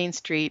cross Main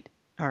Street,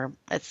 or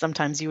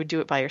sometimes you would do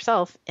it by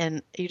yourself,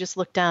 and you just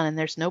look down and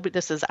there's nobody.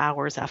 This is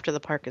hours after the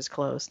park is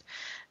closed.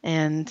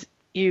 And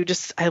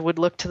I would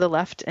look to the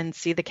left and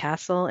see the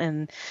castle,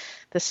 and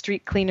the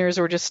street cleaners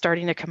were just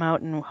starting to come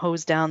out and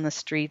hose down the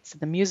streets.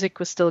 The music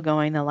was still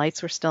going, the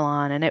lights were still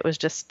on, and it was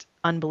just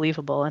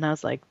unbelievable. And I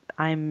was like,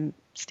 I'm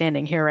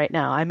standing here right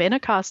now. I'm in a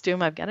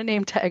costume, I've got a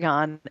name tag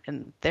on,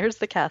 and there's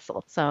the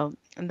castle. So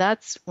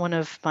that's one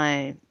of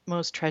my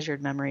most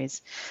treasured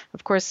memories.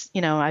 Of course,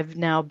 I've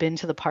now been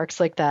to the parks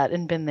like that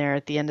and been there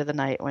at the end of the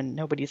night when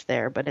nobody's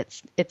there, but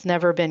it's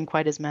never been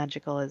quite as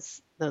magical as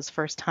those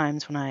first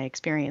times when I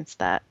experienced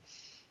that.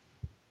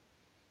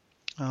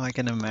 Oh, I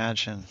can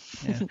imagine.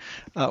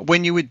 Yeah.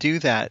 When you would do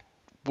that,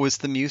 was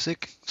the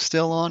music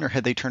still on, or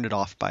had they turned it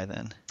off by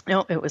then?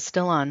 No, it was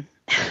still on.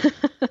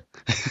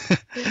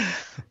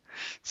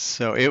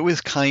 So it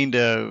was kind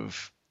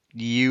of,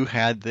 you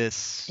had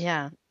this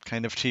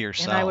kind of to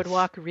yourself. And I would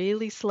walk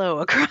really slow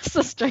across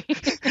the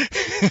street.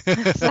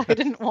 So I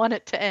didn't want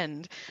it to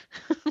end.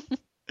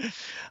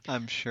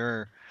 I'm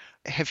sure.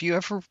 Have you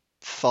ever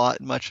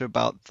thought much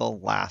about the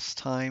last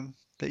time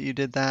that you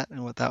did that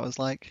and what that was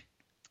like?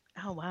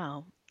 Oh,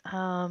 wow.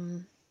 I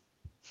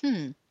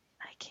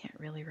can't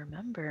really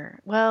remember.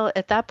 Well,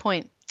 at that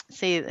point,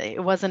 see,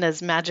 it wasn't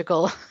as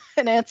magical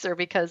an answer,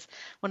 because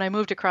when I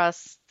moved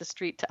across the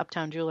street to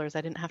Uptown Jewelers,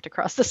 I didn't have to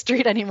cross the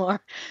street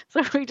anymore.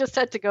 So we just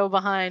had to go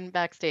behind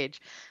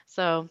backstage.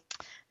 So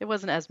it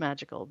wasn't as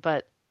magical.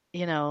 But,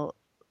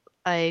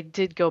 I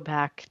did go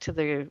back to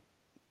the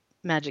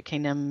Magic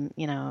Kingdom,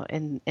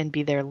 and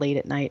be there late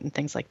at night and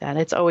things like that.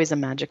 It's always a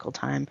magical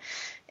time.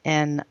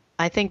 And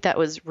I think that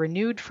was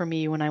renewed for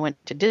me when I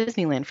went to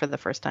Disneyland for the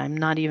first time.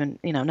 Not even,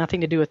 nothing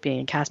to do with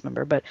being a cast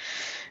member, but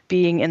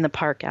being in the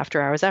park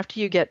after hours. After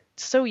you get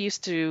so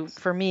used to,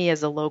 for me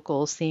as a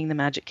local, seeing the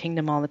Magic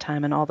Kingdom all the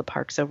time and all the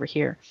parks over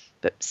here,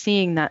 but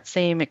seeing that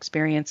same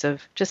experience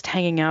of just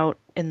hanging out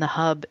in the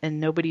hub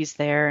and nobody's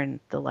there and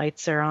the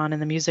lights are on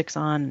and the music's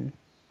on,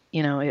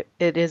 it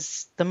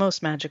is the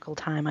most magical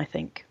time, I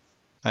think.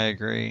 I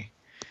agree.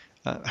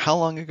 How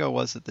long ago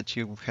was it that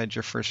you had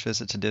your first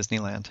visit to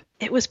Disneyland?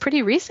 It was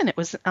pretty recent. It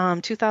was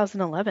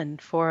 2011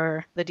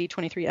 for the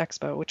D23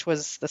 Expo, which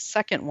was the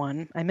second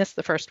one. I missed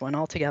the first one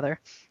altogether.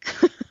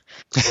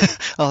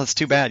 Oh, that's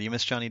too bad. You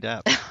missed Johnny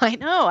Depp. I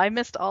know. I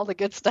missed all the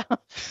good stuff.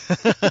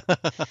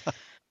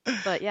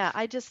 But yeah,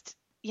 I just,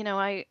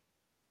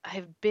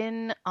 I've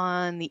been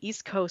on the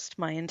East Coast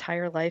my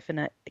entire life,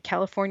 and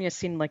California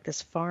seemed like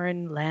this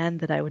foreign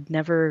land that I would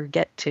never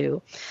get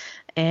to.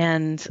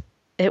 And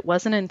it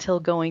wasn't until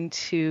going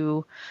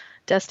to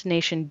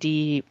Destination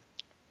D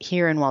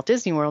here in Walt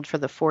Disney World for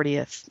the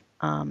 40th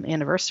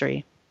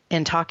anniversary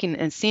and talking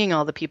and seeing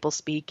all the people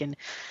speak and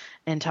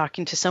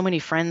talking to so many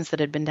friends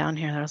that had been down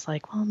here that I was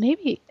like, well,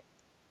 maybe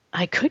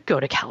I could go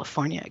to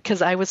California,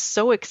 because I was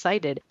so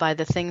excited by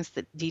the things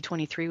that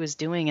D23 was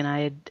doing,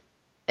 and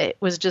it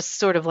was just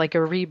sort of like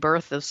a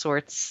rebirth of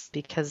sorts,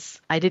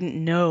 because I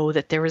didn't know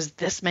that there was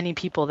this many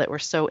people that were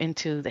so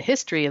into the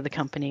history of the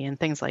company and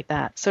things like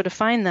that. So to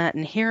find that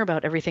and hear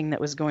about everything that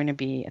was going to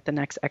be at the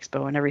next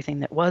expo and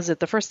everything that was at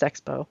the first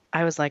expo,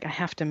 I was like, I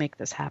have to make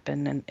this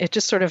happen. And it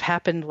just sort of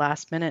happened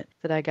last minute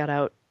that I got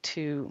out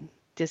to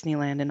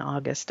Disneyland in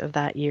August of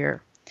that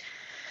year.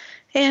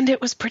 And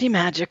it was pretty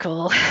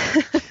magical.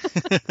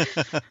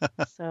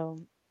 So,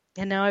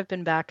 and now I've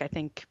been back, I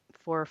think,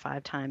 4 or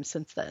 5 times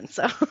since then.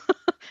 So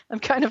I'm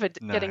kind of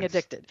getting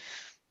addicted.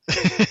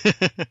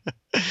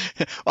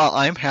 Well,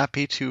 I'm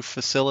happy to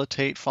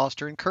facilitate,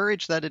 foster,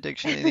 encourage that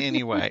addiction in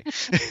any way.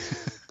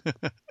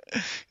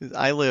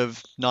 I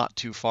live not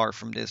too far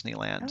from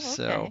Disneyland,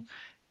 so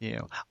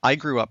I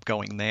grew up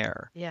going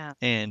there. Yeah.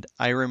 And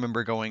I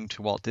remember going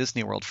to Walt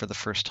Disney World for the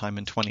first time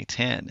in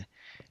 2010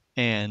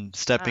 and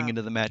stepping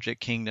into the Magic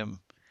Kingdom.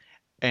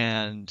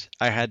 And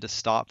I had to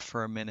stop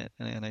for a minute,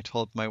 and I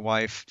told my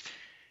wife,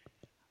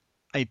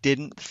 I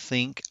didn't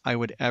think I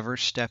would ever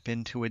step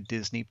into a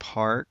Disney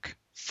park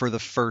for the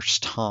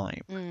first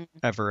time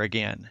ever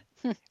again.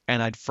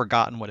 And I'd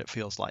forgotten what it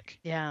feels like.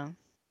 Yeah.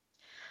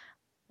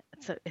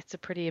 It's a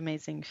pretty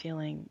amazing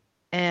feeling.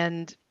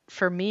 And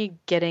for me,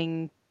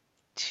 getting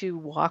to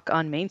walk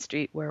on Main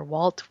Street where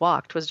Walt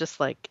walked was just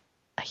like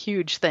a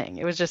huge thing.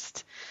 It was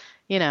just,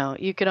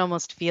 you could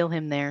almost feel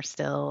him there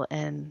still.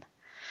 And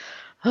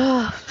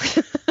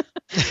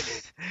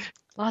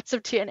lots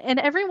of tears. And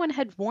everyone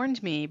had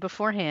warned me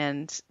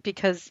beforehand,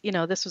 because,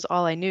 this was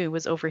all I knew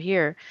was over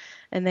here.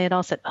 And they had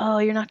all said, oh,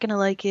 you're not going to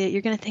like it.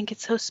 You're going to think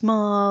it's so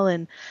small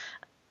and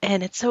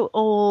it's so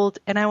old.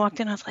 And I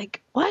walked in, I was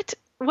like, what?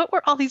 What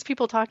were all these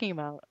people talking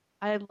about?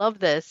 I love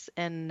this.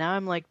 And now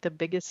I'm like the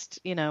biggest,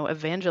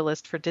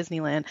 evangelist for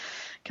Disneyland,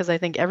 because I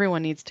think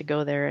everyone needs to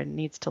go there and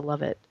needs to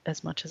love it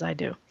as much as I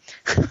do.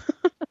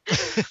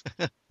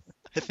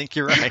 I think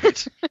you're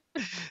right.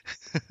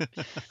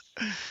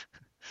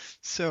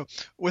 So,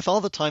 with all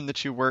the time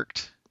that you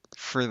worked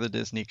for the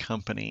Disney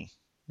company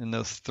in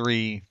those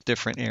 3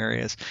 different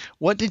areas,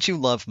 what did you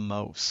love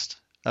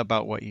most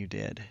about what you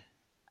did?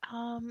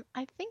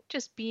 I think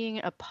just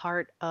being a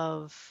part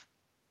of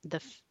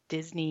the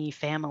Disney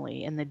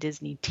family and the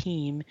Disney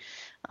team,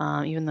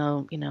 even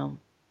though,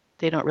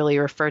 they don't really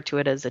refer to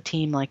it as a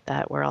team like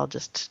that. We're all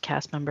just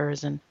cast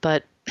members.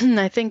 But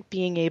I think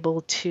being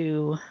able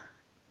to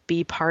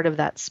be part of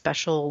that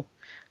special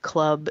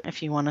club,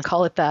 if you want to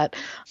call it that,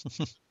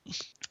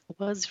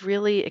 was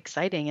really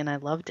exciting, and I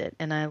loved it.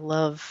 And I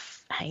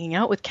love hanging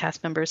out with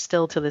cast members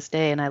still to this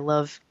day. And I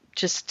love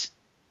just,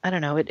 I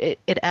don't know,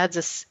 it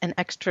adds an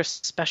extra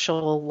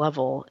special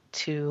level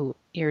to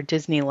your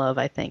Disney love,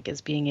 I think,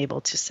 is being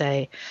able to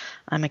say,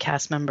 I'm a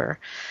cast member.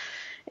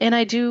 And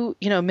I do,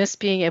 miss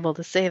being able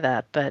to say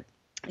that, but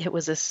it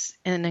was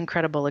an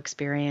incredible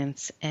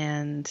experience.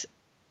 And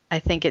I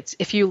think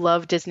if you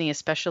love Disney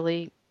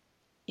especially,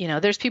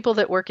 there's people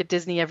that work at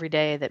Disney every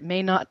day that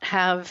may not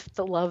have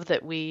the love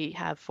that we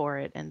have for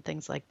it and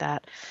things like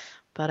that.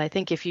 But I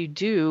think if you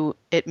do,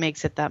 it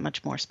makes it that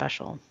much more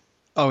special.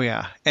 Oh,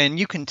 yeah. And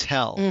you can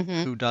tell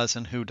who does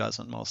and who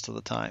doesn't most of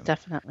the time.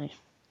 Definitely.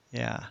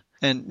 Yeah.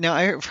 And now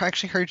I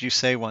actually heard you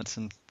say once,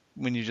 and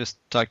when you just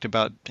talked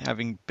about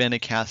having been a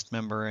cast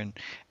member and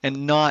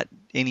not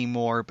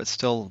anymore, but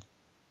still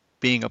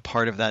being a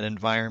part of that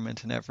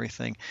environment and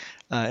everything,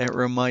 it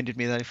reminded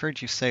me that I've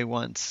heard you say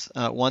once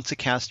a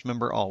cast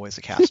member, always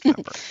a cast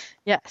member.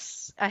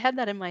 Yes. I had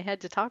that in my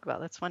head to talk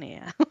about. That's funny.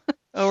 Yeah.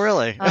 Oh,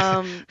 really?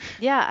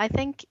 Yeah, I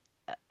think,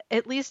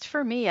 at least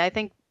for me, I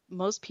think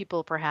most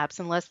people perhaps,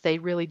 unless they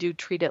really do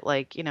treat it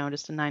like,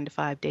 just a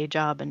 9-to-5 day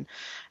job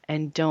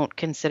and don't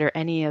consider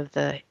any of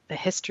the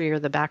history or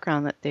the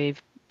background that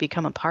they've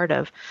become a part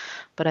of.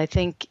 But I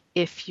think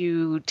if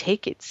you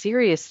take it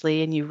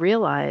seriously and you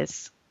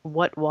realize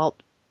what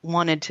Walt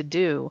wanted to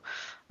do,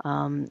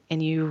 and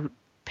you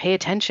pay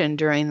attention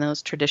during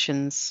those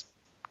traditions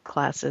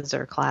classes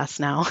or class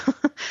now,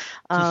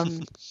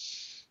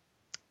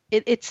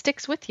 it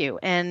sticks with you.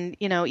 And,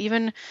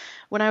 even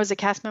when I was a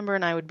cast member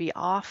and I would be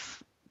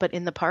off, but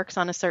in the parks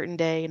on a certain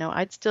day,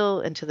 I'd still,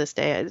 and to this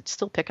day, I'd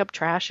still pick up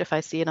trash if I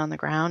see it on the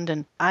ground.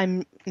 And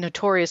I'm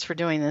notorious for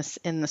doing this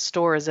in the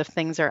stores. If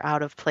things are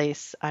out of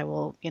place, I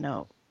will,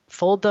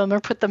 fold them or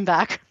put them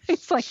back.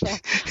 Things like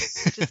that.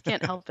 I just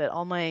can't help it.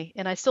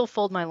 And I still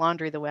fold my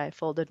laundry the way I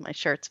folded my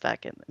shirts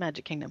back in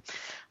Magic Kingdom.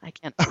 I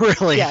can't. Oh,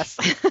 really? Yes.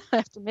 I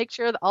have to make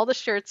sure that all the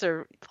shirts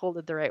are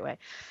folded the right way.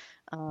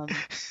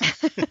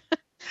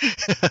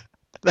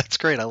 That's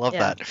great. I love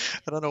Yeah. that.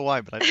 I don't know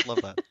why, but I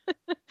love that.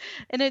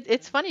 And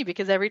it's funny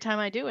because every time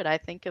I do it, I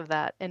think of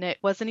that. And it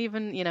wasn't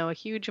even, a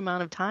huge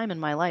amount of time in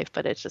my life,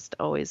 but it just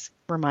always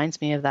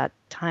reminds me of that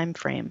time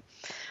frame.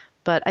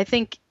 But I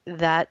think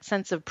that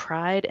sense of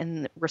pride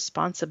and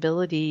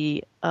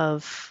responsibility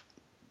of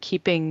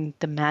keeping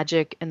the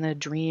magic and the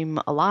dream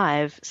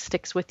alive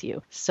sticks with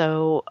you.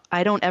 So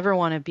I don't ever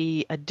want to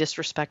be a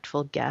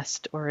disrespectful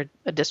guest or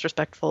a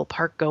disrespectful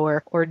park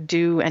goer or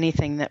do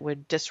anything that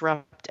would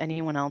disrupt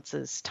anyone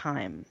else's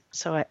time.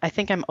 So I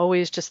think I'm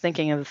always just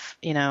thinking of,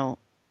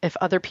 if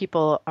other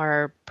people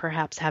are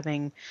perhaps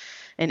having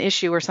an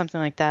issue or something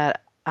like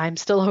that, I'm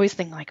still always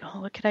thinking like, oh,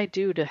 what could I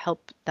do to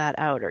help that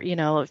out? Or,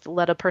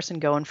 let a person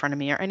go in front of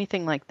me or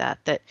anything like that,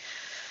 that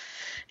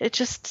it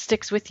just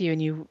sticks with you.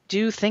 And you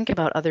do think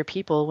about other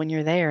people when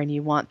you're there and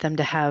you want them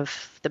to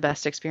have the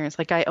best experience.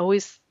 Like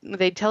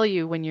they tell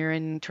you when you're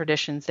in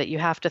traditions that you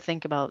have to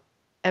think about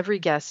every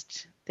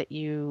guest that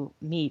you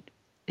meet.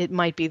 It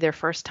might be their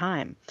first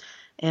time.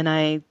 And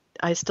I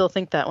still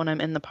think that when I'm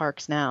in the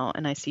parks now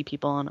and I see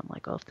people and I'm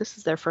like, oh, if this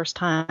is their first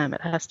time,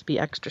 it has to be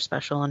extra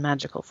special and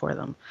magical for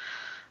them.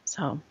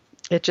 So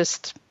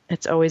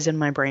it's always in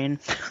my brain.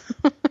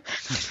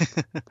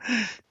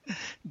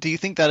 Do you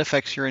think that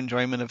affects your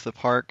enjoyment of the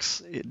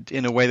parks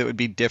in a way that would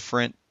be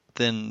different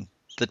than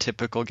the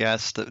typical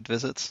guest that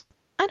visits?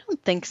 I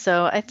don't think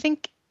so. I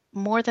think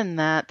more than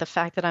that, the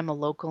fact that I'm a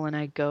local and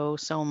I go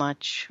so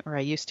much, or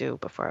I used to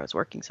before I was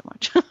working so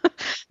much.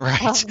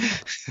 Right.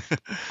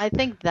 I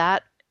think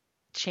that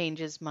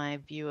changes my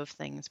view of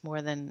things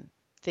more than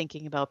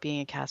thinking about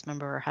being a cast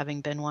member or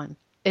having been one.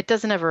 It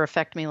doesn't ever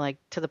affect me like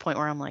to the point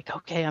where I'm like,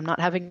 okay, I'm not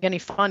having any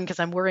fun because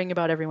I'm worrying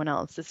about everyone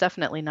else. It's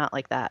definitely not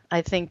like that.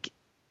 I think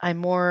I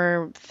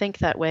more think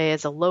that way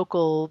as a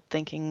local,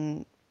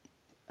 thinking,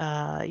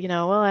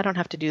 well, I don't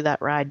have to do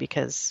that ride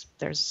because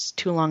there's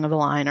too long of a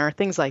line or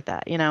things like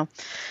that.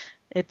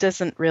 It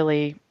doesn't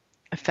really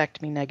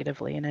affect me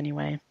negatively in any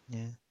way.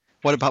 Yeah.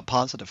 What about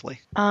positively?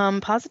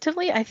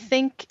 Positively, I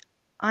think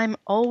I'm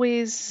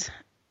always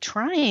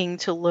trying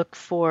to look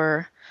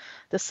for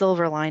the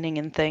silver lining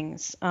in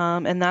things.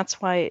 And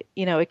that's why,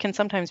 it can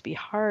sometimes be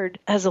hard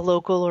as a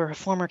local or a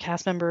former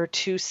cast member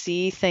to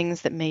see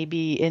things that may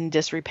be in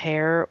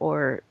disrepair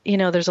or,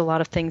 there's a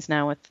lot of things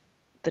now with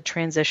the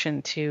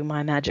transition to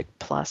My Magic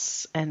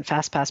Plus and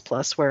FastPass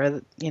Plus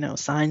where,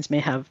 signs may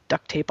have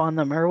duct tape on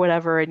them or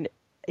whatever. And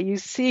you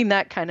seeing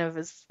that kind of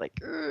is like,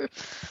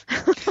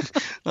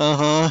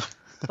 uh-huh.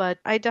 But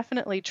I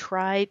definitely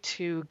try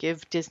to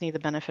give Disney the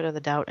benefit of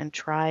the doubt and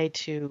try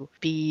to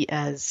be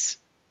as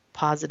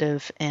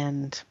positive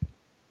and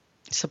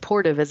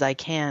supportive as I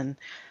can.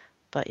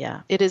 But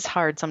yeah, it is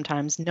hard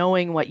sometimes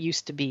knowing what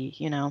used to be,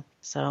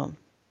 so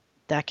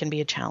that can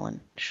be a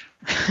challenge.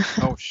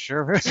 Oh,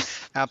 sure.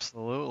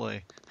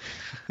 Absolutely.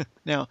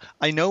 Now,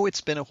 I know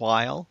it's been a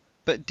while,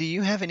 but do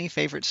you have any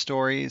favorite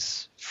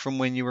stories from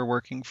when you were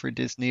working for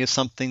Disney of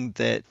something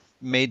that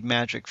made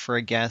magic for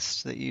a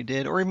guest that you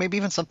did, or maybe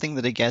even something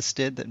that a guest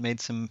did that made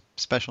some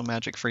special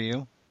magic for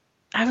you?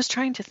 I was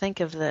trying to think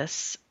of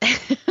this.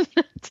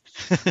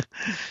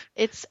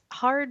 It's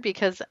hard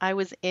because I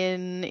was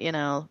in,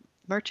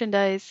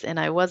 merchandise and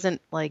I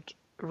wasn't like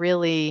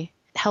really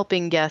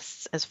helping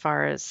guests as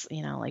far as,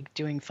 like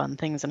doing fun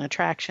things and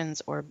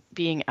attractions or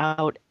being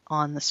out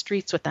on the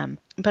streets with them.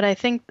 But I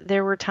think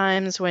there were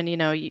times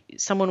when,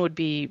 someone would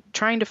be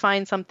trying to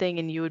find something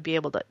and you would be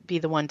able to be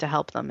the one to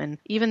help them. And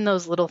even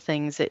those little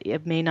things,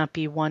 it may not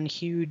be one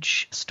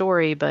huge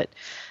story, but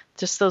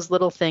just those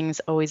little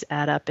things always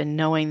add up. And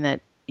knowing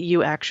that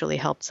you actually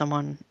helped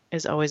someone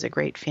is always a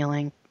great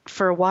feeling.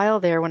 For a while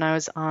there, when I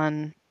was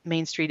on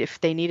Main Street, if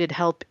they needed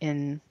help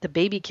in the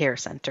baby care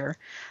center,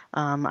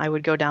 I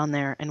would go down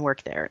there and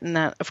work there. And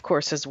that, of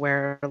course, is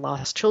where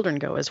lost children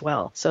go as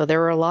well. So there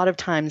were a lot of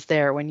times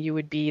there when you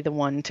would be the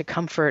one to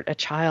comfort a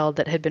child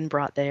that had been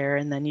brought there,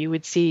 and then you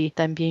would see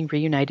them being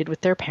reunited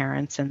with their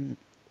parents. And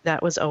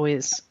that was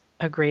always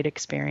a great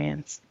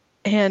experience.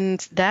 And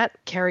that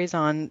carries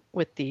on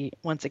with the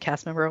once a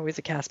cast member, always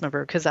a cast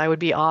member, because I would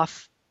be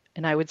off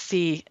and I would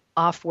see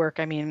off work,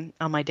 on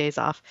my days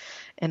off,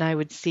 and I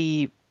would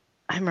see,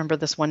 I remember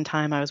this one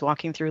time I was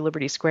walking through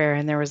Liberty Square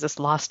and there was this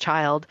lost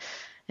child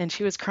and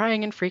she was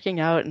crying and freaking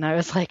out. And I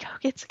was like,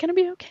 okay, it's going to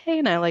be okay.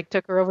 And I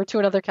took her over to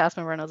another cast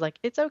member and I was like,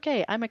 it's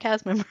okay, I'm a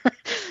cast member.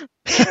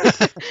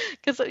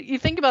 Because you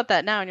think about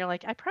that now and you're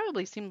like, I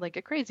probably seemed like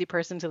a crazy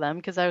person to them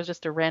because I was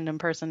just a random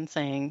person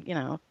saying,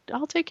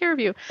 I'll take care of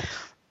you.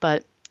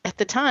 But at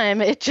the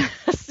time, it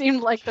just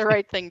seemed like the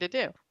right thing to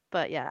do.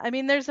 But yeah,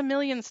 there's a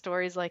million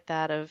stories like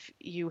that of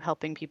you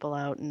helping people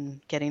out and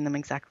getting them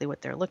exactly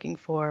what they're looking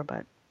for.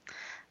 But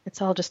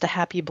it's all just a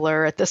happy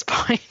blur at this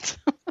point.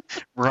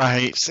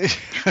 Right.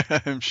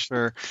 I'm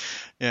sure.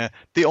 Yeah.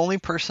 The only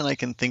person I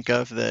can think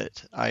of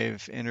that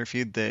I've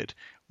interviewed that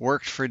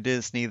worked for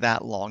Disney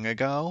that long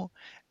ago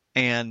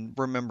and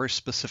remembers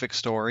specific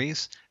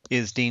stories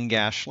is Dean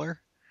Gashler,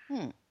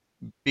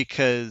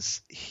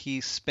 because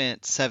he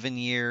spent 7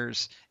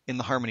 years in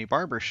the Harmony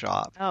Barber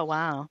Shop. Oh,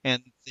 wow.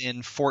 And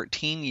then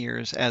 14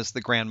 years as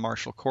the Grand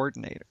Marshal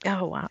Coordinator.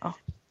 Oh, wow.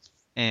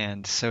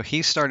 And so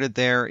he started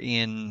there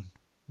in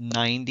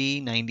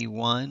 90,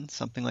 91,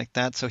 something like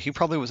that. So he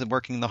probably was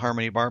working the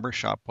Harmony Barber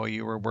Shop while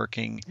you were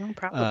working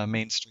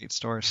Main Street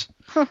Stores.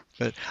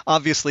 But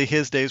obviously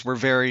his days were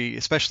very,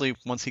 especially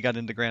once he got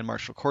into Grand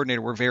Marshal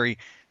Coordinator, were very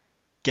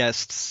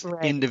guests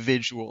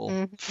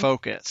individual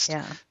focused.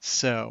 Yeah.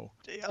 So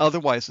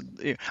otherwise,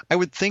 I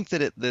would think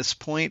that at this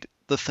point,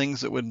 the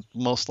things that would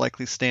most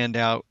likely stand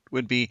out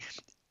would be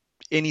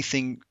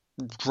anything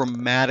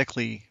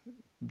dramatically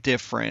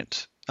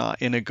different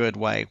in a good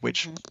way,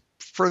 which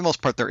for the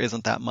most part there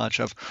isn't that much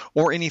of,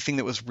 or anything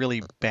that was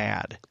really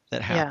bad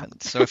that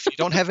happened. Yeah. So if you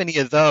don't have any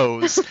of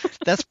those,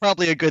 that's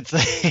probably a good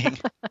thing.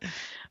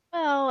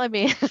 Well, I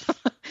mean,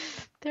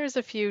 there's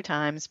a few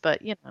times,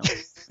 but you know,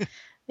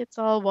 it's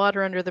all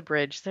water under the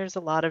bridge. There's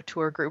a lot of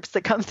tour groups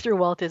that come through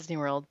Walt Disney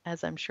World,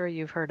 as I'm sure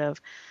you've heard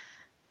of.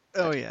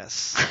 Oh,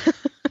 yes.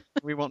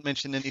 We won't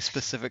mention any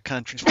specific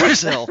countries.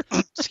 Brazil.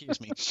 Excuse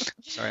me.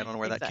 Sorry, I don't know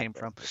where that came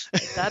from.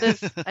 That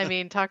is, I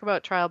mean, talk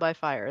about trial by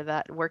fire.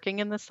 That working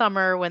in the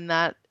summer when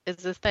that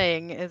is a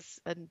thing is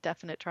a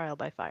definite trial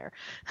by fire.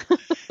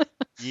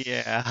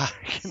 Yeah,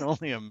 I can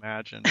only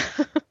imagine.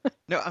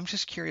 No, I'm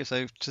just curious.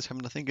 I just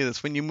happened to think of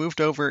this. When you moved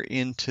over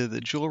into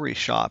the jewelry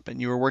shop and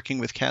you were working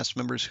with cast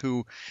members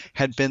who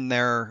had been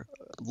there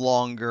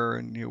longer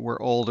and you were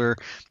older,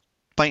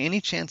 by any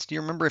chance, do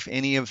you remember if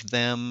any of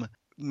them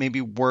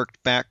maybe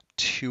worked back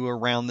to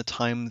around the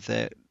time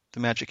that the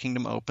Magic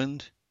Kingdom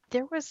opened?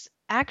 There was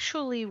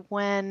actually,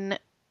 when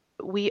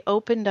we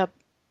opened up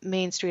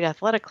Main Street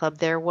Athletic Club,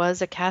 there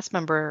was a cast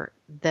member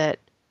that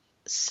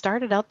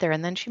started out there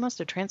and then she must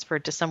have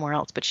transferred to somewhere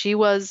else, but she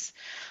was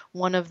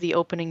one of the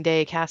opening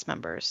day cast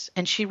members,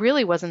 and she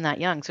really wasn't that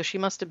young, so she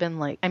must have been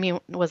like, I mean,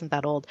 wasn't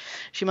that old.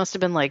 She must have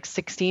been like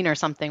 16 or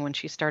something when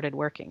she started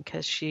working,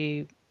 because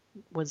she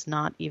was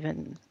not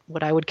even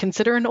what I would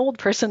consider an old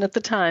person at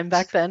the time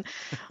back then.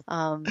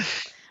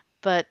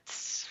 But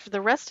for the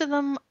rest of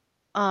them,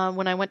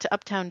 when I went to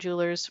Uptown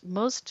Jewelers,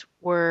 most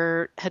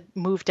had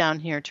moved down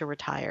here to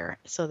retire.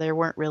 So there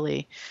weren't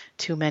really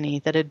too many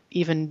that had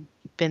even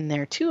been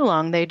there too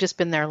long. They'd just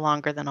been there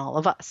longer than all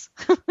of us.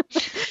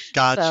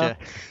 Gotcha.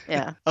 So,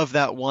 yeah. Of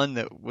that one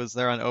that was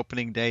there on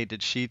opening day,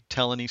 did she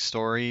tell any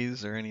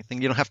stories or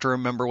anything? You don't have to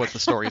remember what the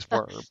stories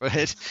were,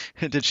 but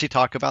did she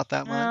talk about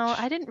that much? No,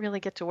 I didn't really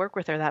get to work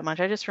with her that much.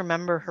 I just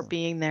remember her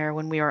being there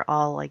when we were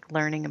all like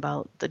learning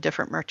about the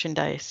different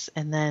merchandise.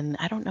 And then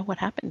I don't know what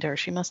happened to her.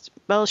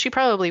 She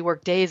probably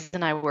worked days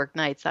and I worked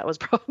nights. That was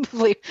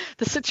probably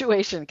the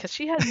situation, because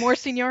she had more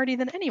seniority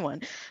than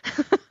anyone.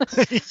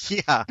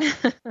 Yeah.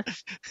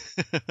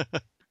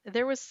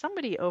 There was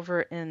somebody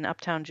over in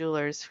Uptown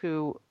Jewelers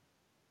who,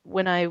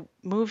 when I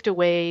moved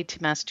away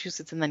to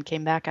Massachusetts and then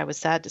came back, I was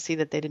sad to see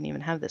that they didn't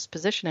even have this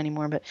position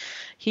anymore, but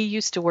he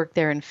used to work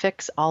there and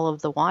fix all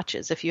of the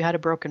watches. If you had a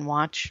broken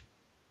watch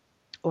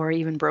or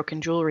even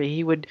broken jewelry,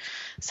 he would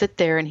sit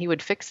there and he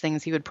would fix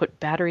things. He would put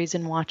batteries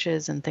in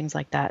watches and things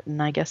like that,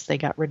 and I guess they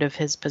got rid of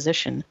his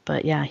position.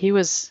 But yeah, he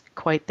was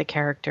quite the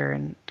character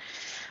and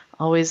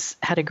always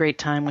had a great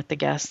time with the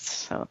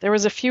guests. So there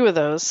was a few of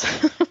those.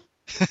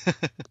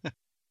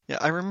 Yeah,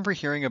 I remember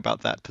hearing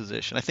about that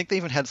position. I think they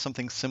even had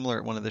something similar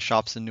at one of the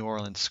shops in New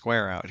Orleans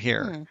Square out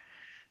here.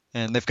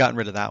 And they've gotten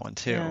rid of that one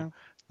too.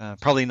 Yeah.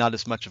 Probably not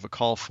as much of a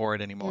call for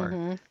it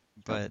anymore.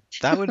 But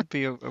that would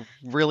be a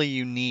really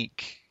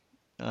unique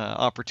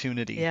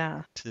opportunity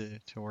to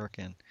work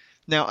in.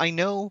 Now, I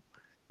know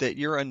that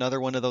you're another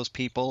one of those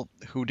people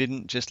who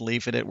didn't just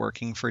leave it at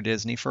working for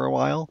Disney for a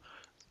while.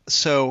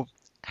 So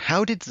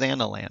how did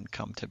Xanaland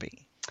come to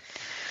be?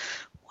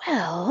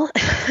 Well,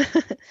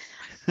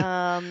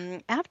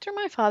 after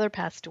my father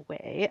passed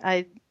away,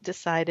 I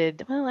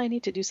decided, well, I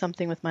need to do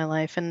something with my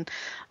life. And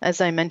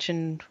as I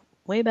mentioned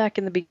way back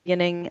in the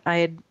beginning, I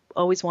had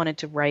always wanted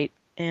to write.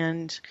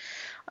 And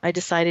I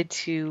decided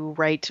to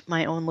write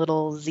my own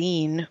little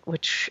zine,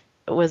 which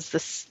was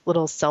this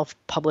little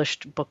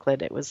self-published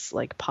booklet. It was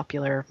like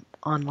popular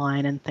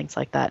online and things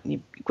like that. And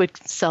you would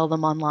sell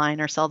them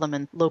online or sell them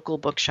in local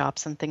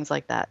bookshops and things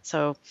like that.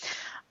 So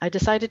I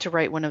decided to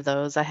write one of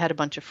those. I had a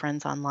bunch of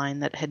friends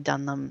online that had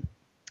done them.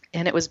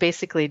 And it was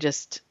basically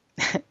just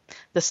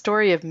the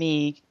story of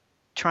me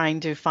trying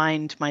to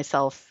find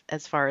myself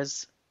as far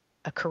as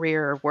a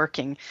career or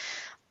working.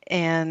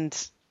 And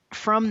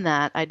from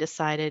that, I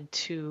decided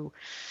to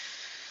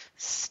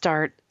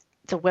start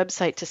the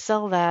website to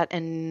sell that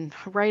and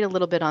write a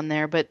little bit on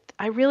there. But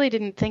I really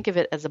didn't think of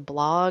it as a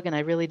blog, and I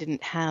really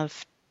didn't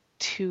have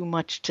too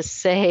much to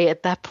say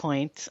at that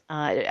point.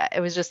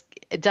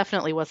 It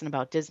definitely wasn't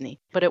about Disney,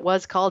 but it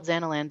was called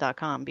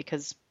Xanaland.com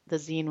because the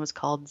zine was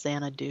called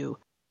Xanadu.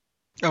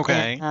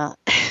 Okay.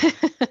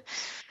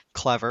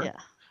 Clever. Yeah.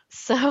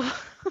 So,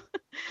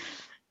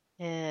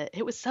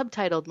 It was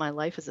subtitled "My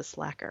Life as a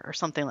Slacker" or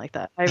something like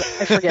that. I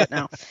forget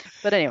now.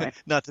 But anyway.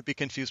 Not to be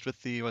confused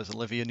with the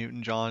Olivia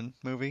Newton-John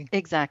movie.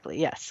 Exactly,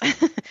 yes.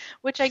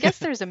 Which I guess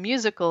there's a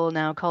musical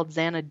now called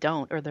Xana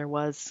Don't, or there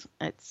was.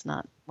 It's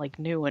not like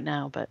new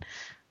now, but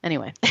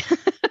anyway.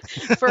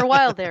 For a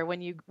while there,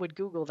 when you would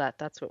Google that,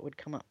 that's what would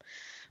come up.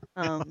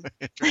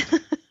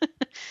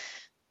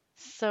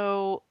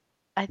 So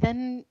I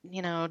then,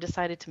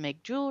 decided to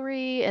make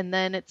jewelry, and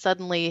then it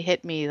suddenly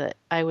hit me that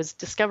I was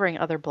discovering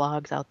other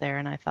blogs out there,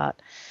 and I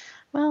thought,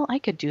 well, I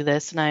could do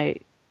this. And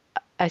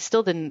I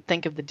still didn't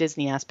think of the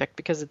Disney aspect,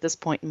 because at this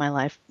point in my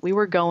life, we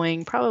were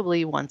going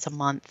probably once a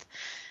month,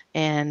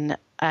 and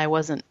I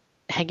wasn't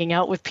hanging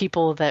out with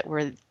people that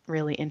were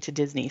really into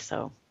Disney,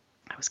 so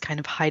I was kind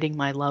of hiding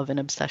my love and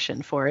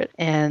obsession for it.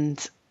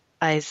 And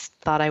I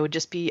thought I would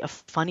just be a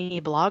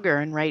funny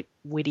blogger and write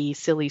witty,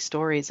 silly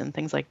stories and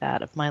things like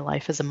that of my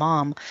life as a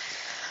mom.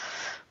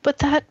 But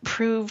that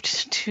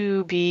proved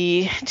to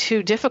be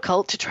too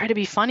difficult to try to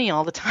be funny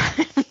all the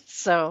time.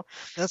 So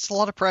that's a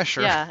lot of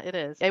pressure. Yeah, it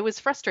is. It was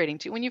frustrating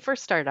too. When you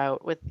first start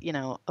out with,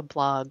 a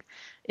blog,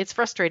 it's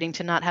frustrating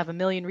to not have a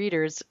million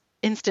readers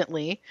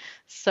instantly.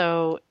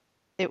 So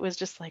it was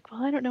just like,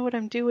 well, I don't know what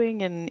I'm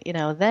doing. And,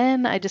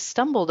 then I just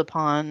stumbled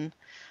upon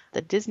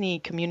the Disney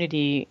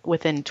community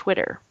within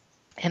Twitter.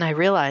 And I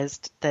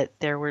realized that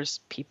there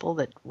was people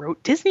that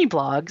wrote Disney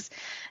blogs,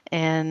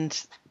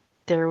 and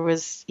there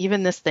was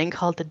even this thing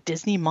called the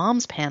Disney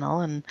Moms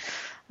Panel. And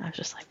I was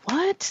just like,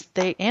 what?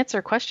 They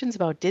answer questions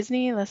about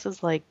Disney? This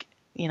is like,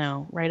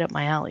 right up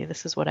my alley.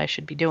 This is what I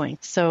should be doing.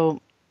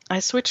 So I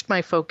switched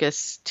my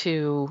focus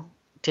to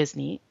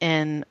Disney,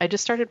 and I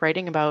just started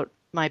writing about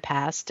my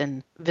past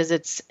and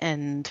visits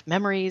and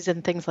memories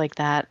and things like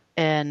that.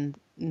 And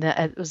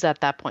it was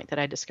at that point that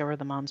I discovered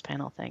the Moms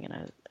Panel thing.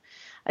 And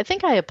I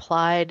think I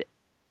applied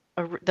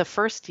the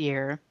first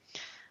year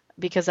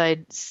because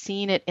I'd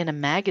seen it in a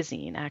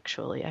magazine,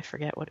 actually. I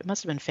forget what, it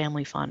must have been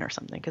Family Fun or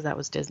something, because that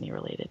was Disney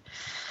related.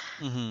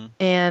 Mm-hmm.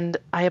 And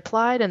I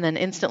applied and then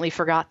instantly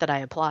forgot that I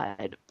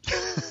applied.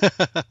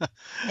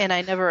 And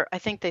I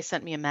think they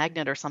sent me a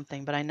magnet or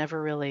something, but I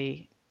never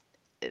really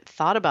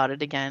thought about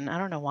it again. I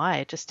don't know why.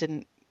 It just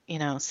didn't,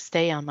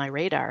 stay on my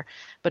radar.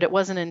 But it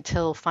wasn't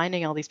until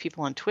finding all these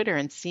people on Twitter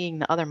and seeing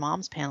the other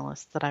moms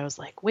panelists that I was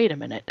like, wait a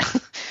minute.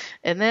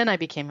 And then I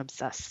became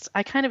obsessed.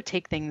 I kind of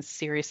take things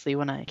seriously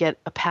when I get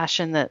a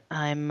passion that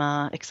I'm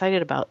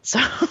excited about. So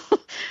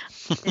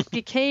it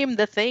became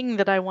the thing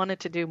that I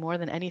wanted to do more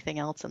than anything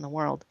else in the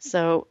world.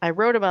 So I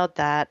wrote about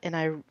that, and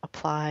I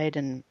applied,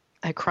 and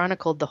I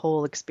chronicled the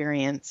whole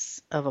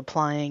experience of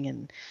applying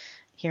and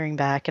hearing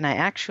back. And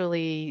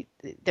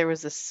there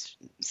was this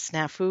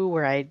snafu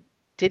where I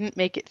didn't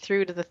make it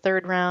through to the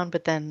third round,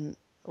 but then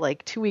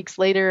like 2 weeks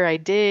later I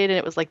did, and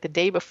it was like the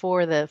day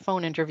before the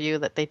phone interview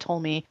that they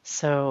told me.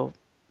 So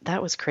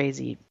that was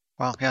crazy.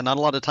 Wow. Yeah, not a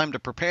lot of time to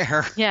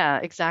prepare. Yeah,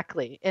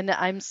 exactly. And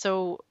I've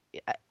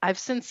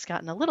since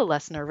gotten a little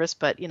less nervous,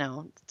 but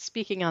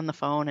speaking on the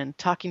phone and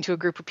talking to a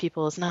group of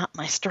people is not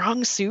my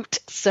strong suit.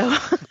 So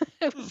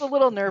it was a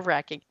little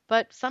nerve-wracking.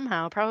 But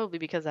somehow, probably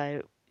because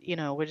I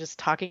we're just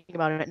talking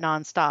about it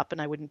nonstop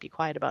and I wouldn't be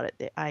quiet about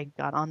it, I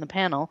got on the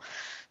panel.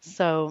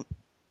 So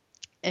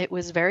it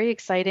was very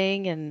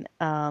exciting, and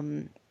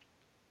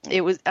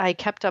I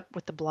kept up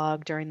with the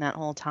blog during that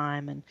whole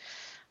time,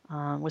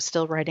 and was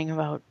still writing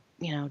about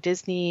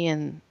Disney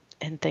and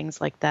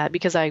things like that,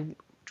 because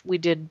we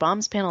did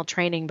Moms Panel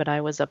training, but I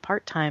was a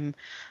part-time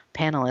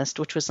panelist,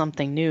 which was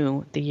something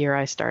new the year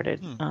I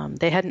started.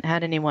 They hadn't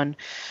had anyone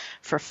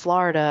for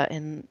Florida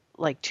in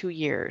like 2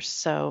 years,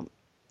 so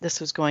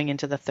this was going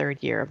into the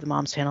third year of the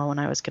Moms Panel when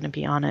I was going to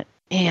be on it.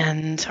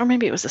 Or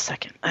maybe it was the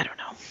second. I don't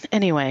know.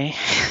 Anyway,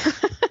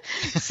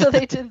 so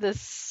they did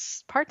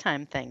this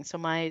part-time thing. So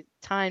my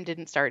time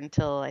didn't start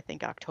until I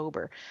think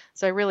October.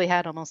 So I really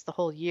had almost the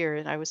whole year,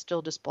 and I was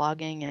still just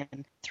blogging.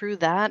 And through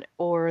that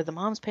or the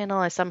Moms Panel,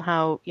 I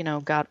somehow,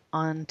 got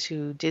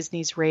onto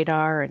Disney's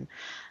radar, and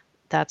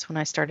that's when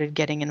I started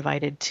getting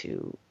invited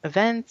to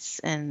events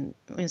and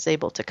was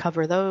able to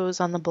cover those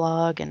on the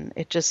blog, and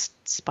it just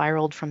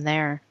spiraled from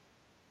there.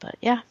 But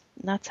yeah,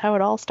 that's how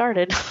it all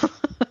started.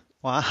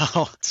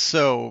 Wow.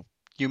 So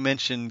you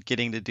mentioned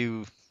getting to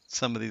do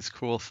some of these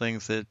cool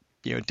things that,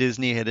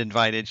 Disney had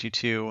invited you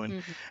to,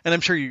 and I'm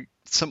sure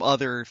some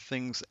other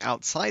things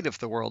outside of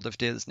the world of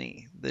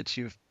Disney that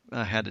you've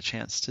had a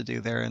chance to do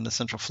there in the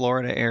Central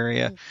Florida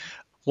area. Mm-hmm.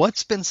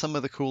 What's been some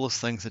of the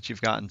coolest things that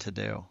you've gotten to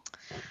do?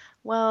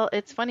 Well,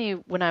 it's funny,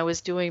 when I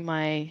was doing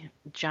my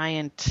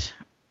giant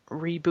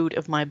reboot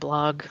of my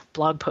blog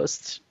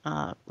posts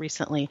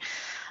recently,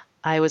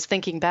 I was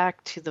thinking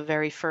back to the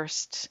very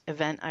first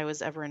event I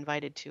was ever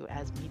invited to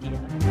as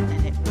media.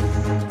 And it was...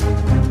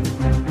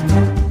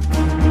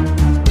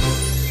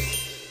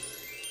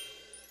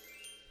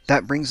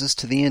 That brings us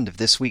to the end of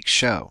this week's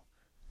show.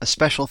 A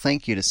special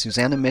thank you to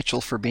Susanna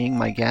Mitchell for being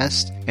my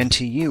guest, and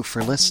to you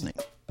for listening.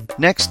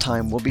 Next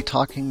time, we'll be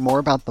talking more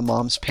about the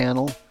Moms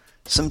Panel,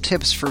 some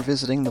tips for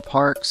visiting the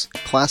parks,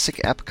 classic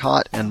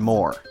Epcot, and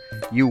more.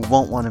 You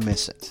won't want to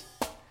miss it.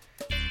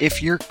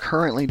 If you're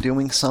currently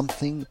doing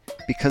something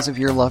because of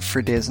your love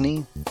for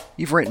Disney,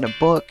 you've written a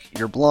book,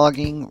 you're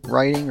blogging,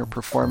 writing, or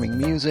performing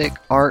music,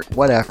 art,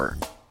 whatever,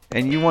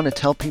 and you want to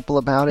tell people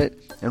about it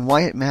and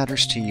why it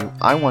matters to you,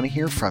 I want to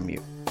hear from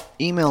you.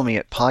 Email me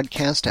at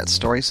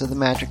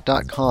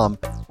podcast@storiesofthemagic.com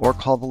or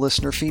call the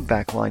listener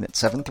feedback line at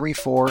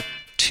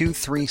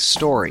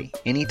 734-23-STORY,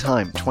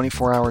 anytime,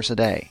 24 hours a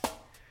day.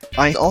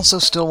 I also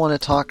still want to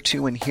talk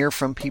to and hear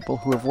from people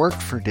who have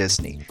worked for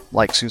Disney,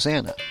 like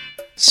Susanna.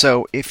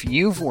 So if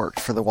you've worked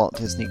for the Walt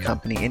Disney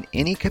Company in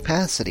any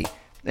capacity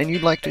and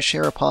you'd like to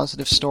share a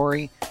positive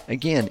story,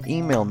 again,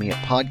 email me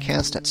at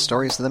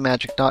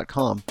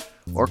podcast@storiesofthemagic.com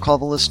or call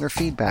the listener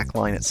feedback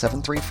line at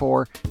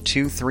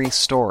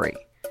 734-23-STORY.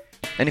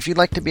 And if you'd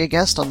like to be a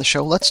guest on the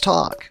show, let's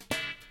talk.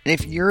 And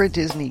if you're a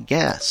Disney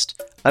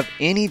guest of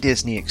any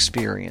Disney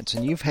experience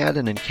and you've had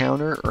an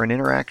encounter or an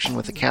interaction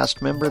with a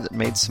cast member that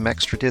made some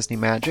extra Disney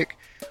magic,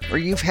 or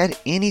you've had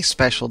any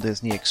special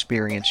Disney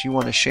experience you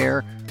want to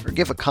share or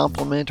give a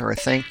compliment or a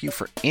thank you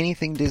for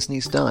anything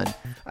Disney's done,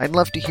 I'd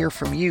love to hear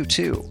from you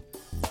too.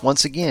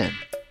 Once again,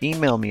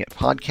 email me at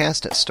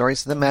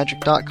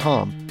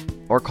podcast@storiesofthemagic.com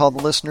or call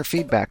the listener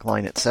feedback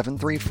line at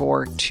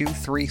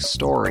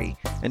 734-23-STORY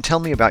and tell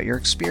me about your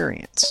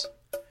experience.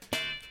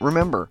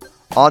 Remember,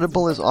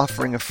 Audible is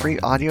offering a free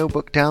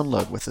audiobook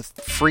download with a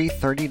free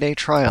 30-day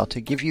trial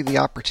to give you the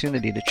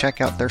opportunity to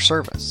check out their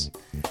service.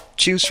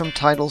 Choose from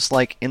titles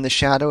like In the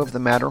Shadow of the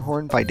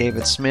Matterhorn by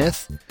David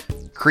Smith,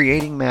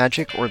 Creating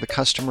Magic or The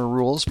Customer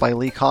Rules by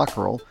Lee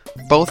Cockerell,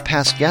 both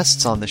past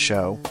guests on the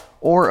show,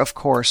 or, of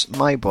course,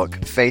 my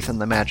book, Faith in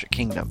the Magic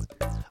Kingdom.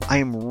 I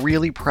am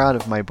really proud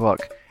of my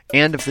book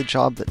and of the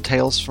job that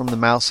Tales from the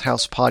Mouse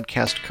House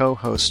podcast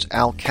co-host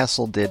Al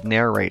Kessel did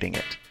narrating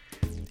it.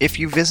 If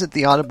you visit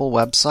the Audible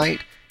website,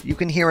 you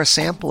can hear a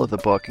sample of the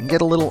book and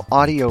get a little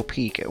audio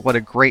peek at what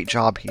a great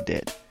job he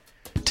did.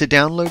 To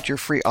download your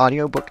free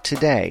audiobook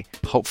today,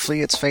 hopefully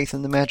it's Faith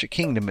in the Magic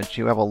Kingdom and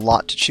you have a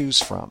lot to choose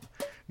from,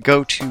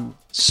 go to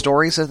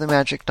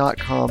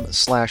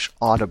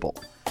storiesofthemagic.com/audible.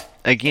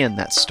 Again,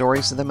 that's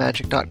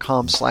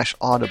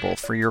storiesofthemagic.com/audible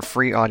for your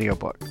free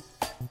audiobook.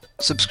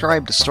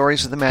 Subscribe to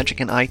Stories of the Magic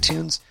in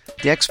iTunes,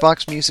 the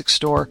Xbox Music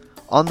Store,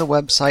 on the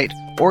website,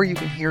 or you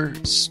can hear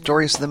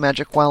Stories of the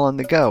Magic while on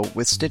the go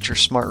with Stitcher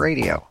Smart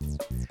Radio.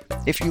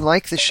 If you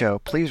like the show,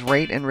 please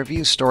rate and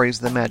review Stories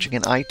of the Magic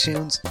in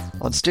iTunes,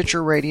 on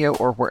Stitcher Radio,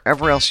 or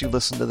wherever else you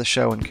listen to the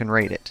show and can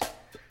rate it.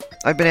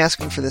 I've been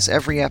asking for this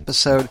every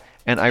episode,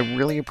 and I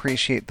really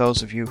appreciate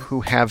those of you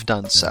who have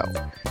done so.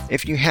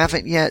 If you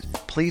haven't yet,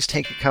 please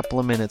take a couple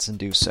of minutes and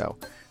do so.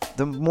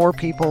 The more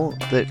people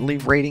that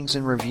leave ratings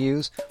and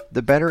reviews,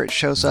 the better it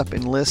shows up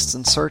in lists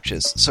and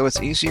searches, so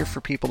it's easier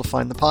for people to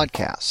find the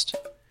podcast.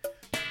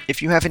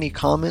 If you have any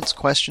comments,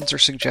 questions, or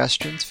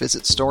suggestions,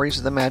 visit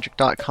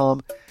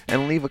storiesofthemagic.com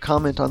and leave a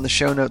comment on the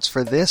show notes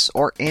for this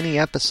or any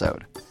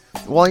episode.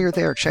 While you're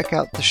there, check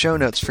out the show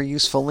notes for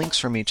useful links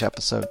from each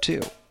episode,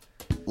 too.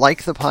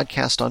 Like the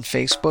podcast on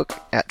Facebook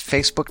at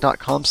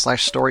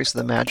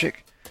facebook.com/storiesofthemagic.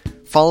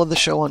 Follow the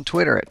show on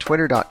Twitter at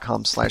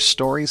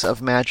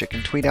twitter.com/storiesofmagic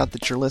and tweet out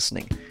that you're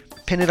listening.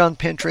 Pin it on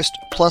Pinterest,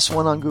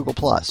 +1 on Google+.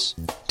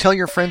 Tell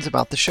your friends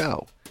about the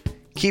show.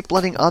 Keep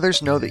letting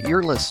others know that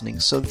you're listening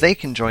so they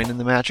can join in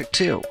the magic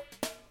too.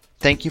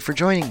 Thank you for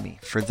joining me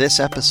for this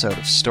episode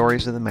of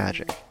Stories of the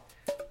Magic.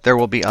 There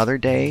will be other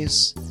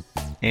days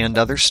and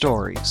other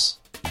stories.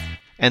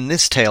 And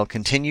this tale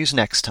continues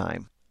next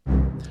time.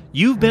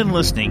 You've been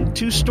listening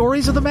to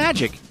Stories of the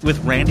Magic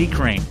with Randy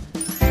Crane.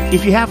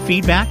 If you have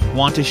feedback,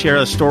 want to share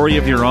a story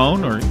of your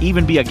own, or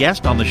even be a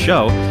guest on the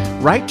show,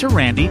 write to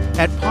Randy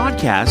at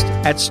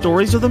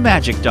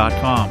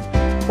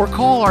podcast@storiesofthemagic.com or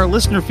call our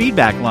listener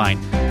feedback line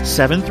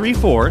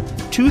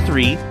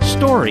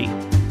 734-23-STORY.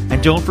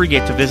 And don't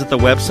forget to visit the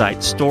website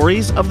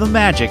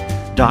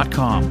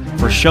storiesofthemagic.com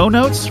for show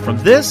notes from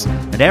this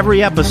and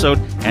every episode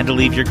and to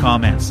leave your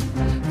comments.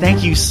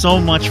 Thank you so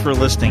much for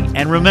listening,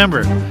 and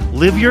remember,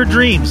 live your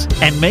dreams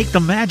and make the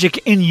magic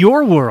in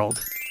your world.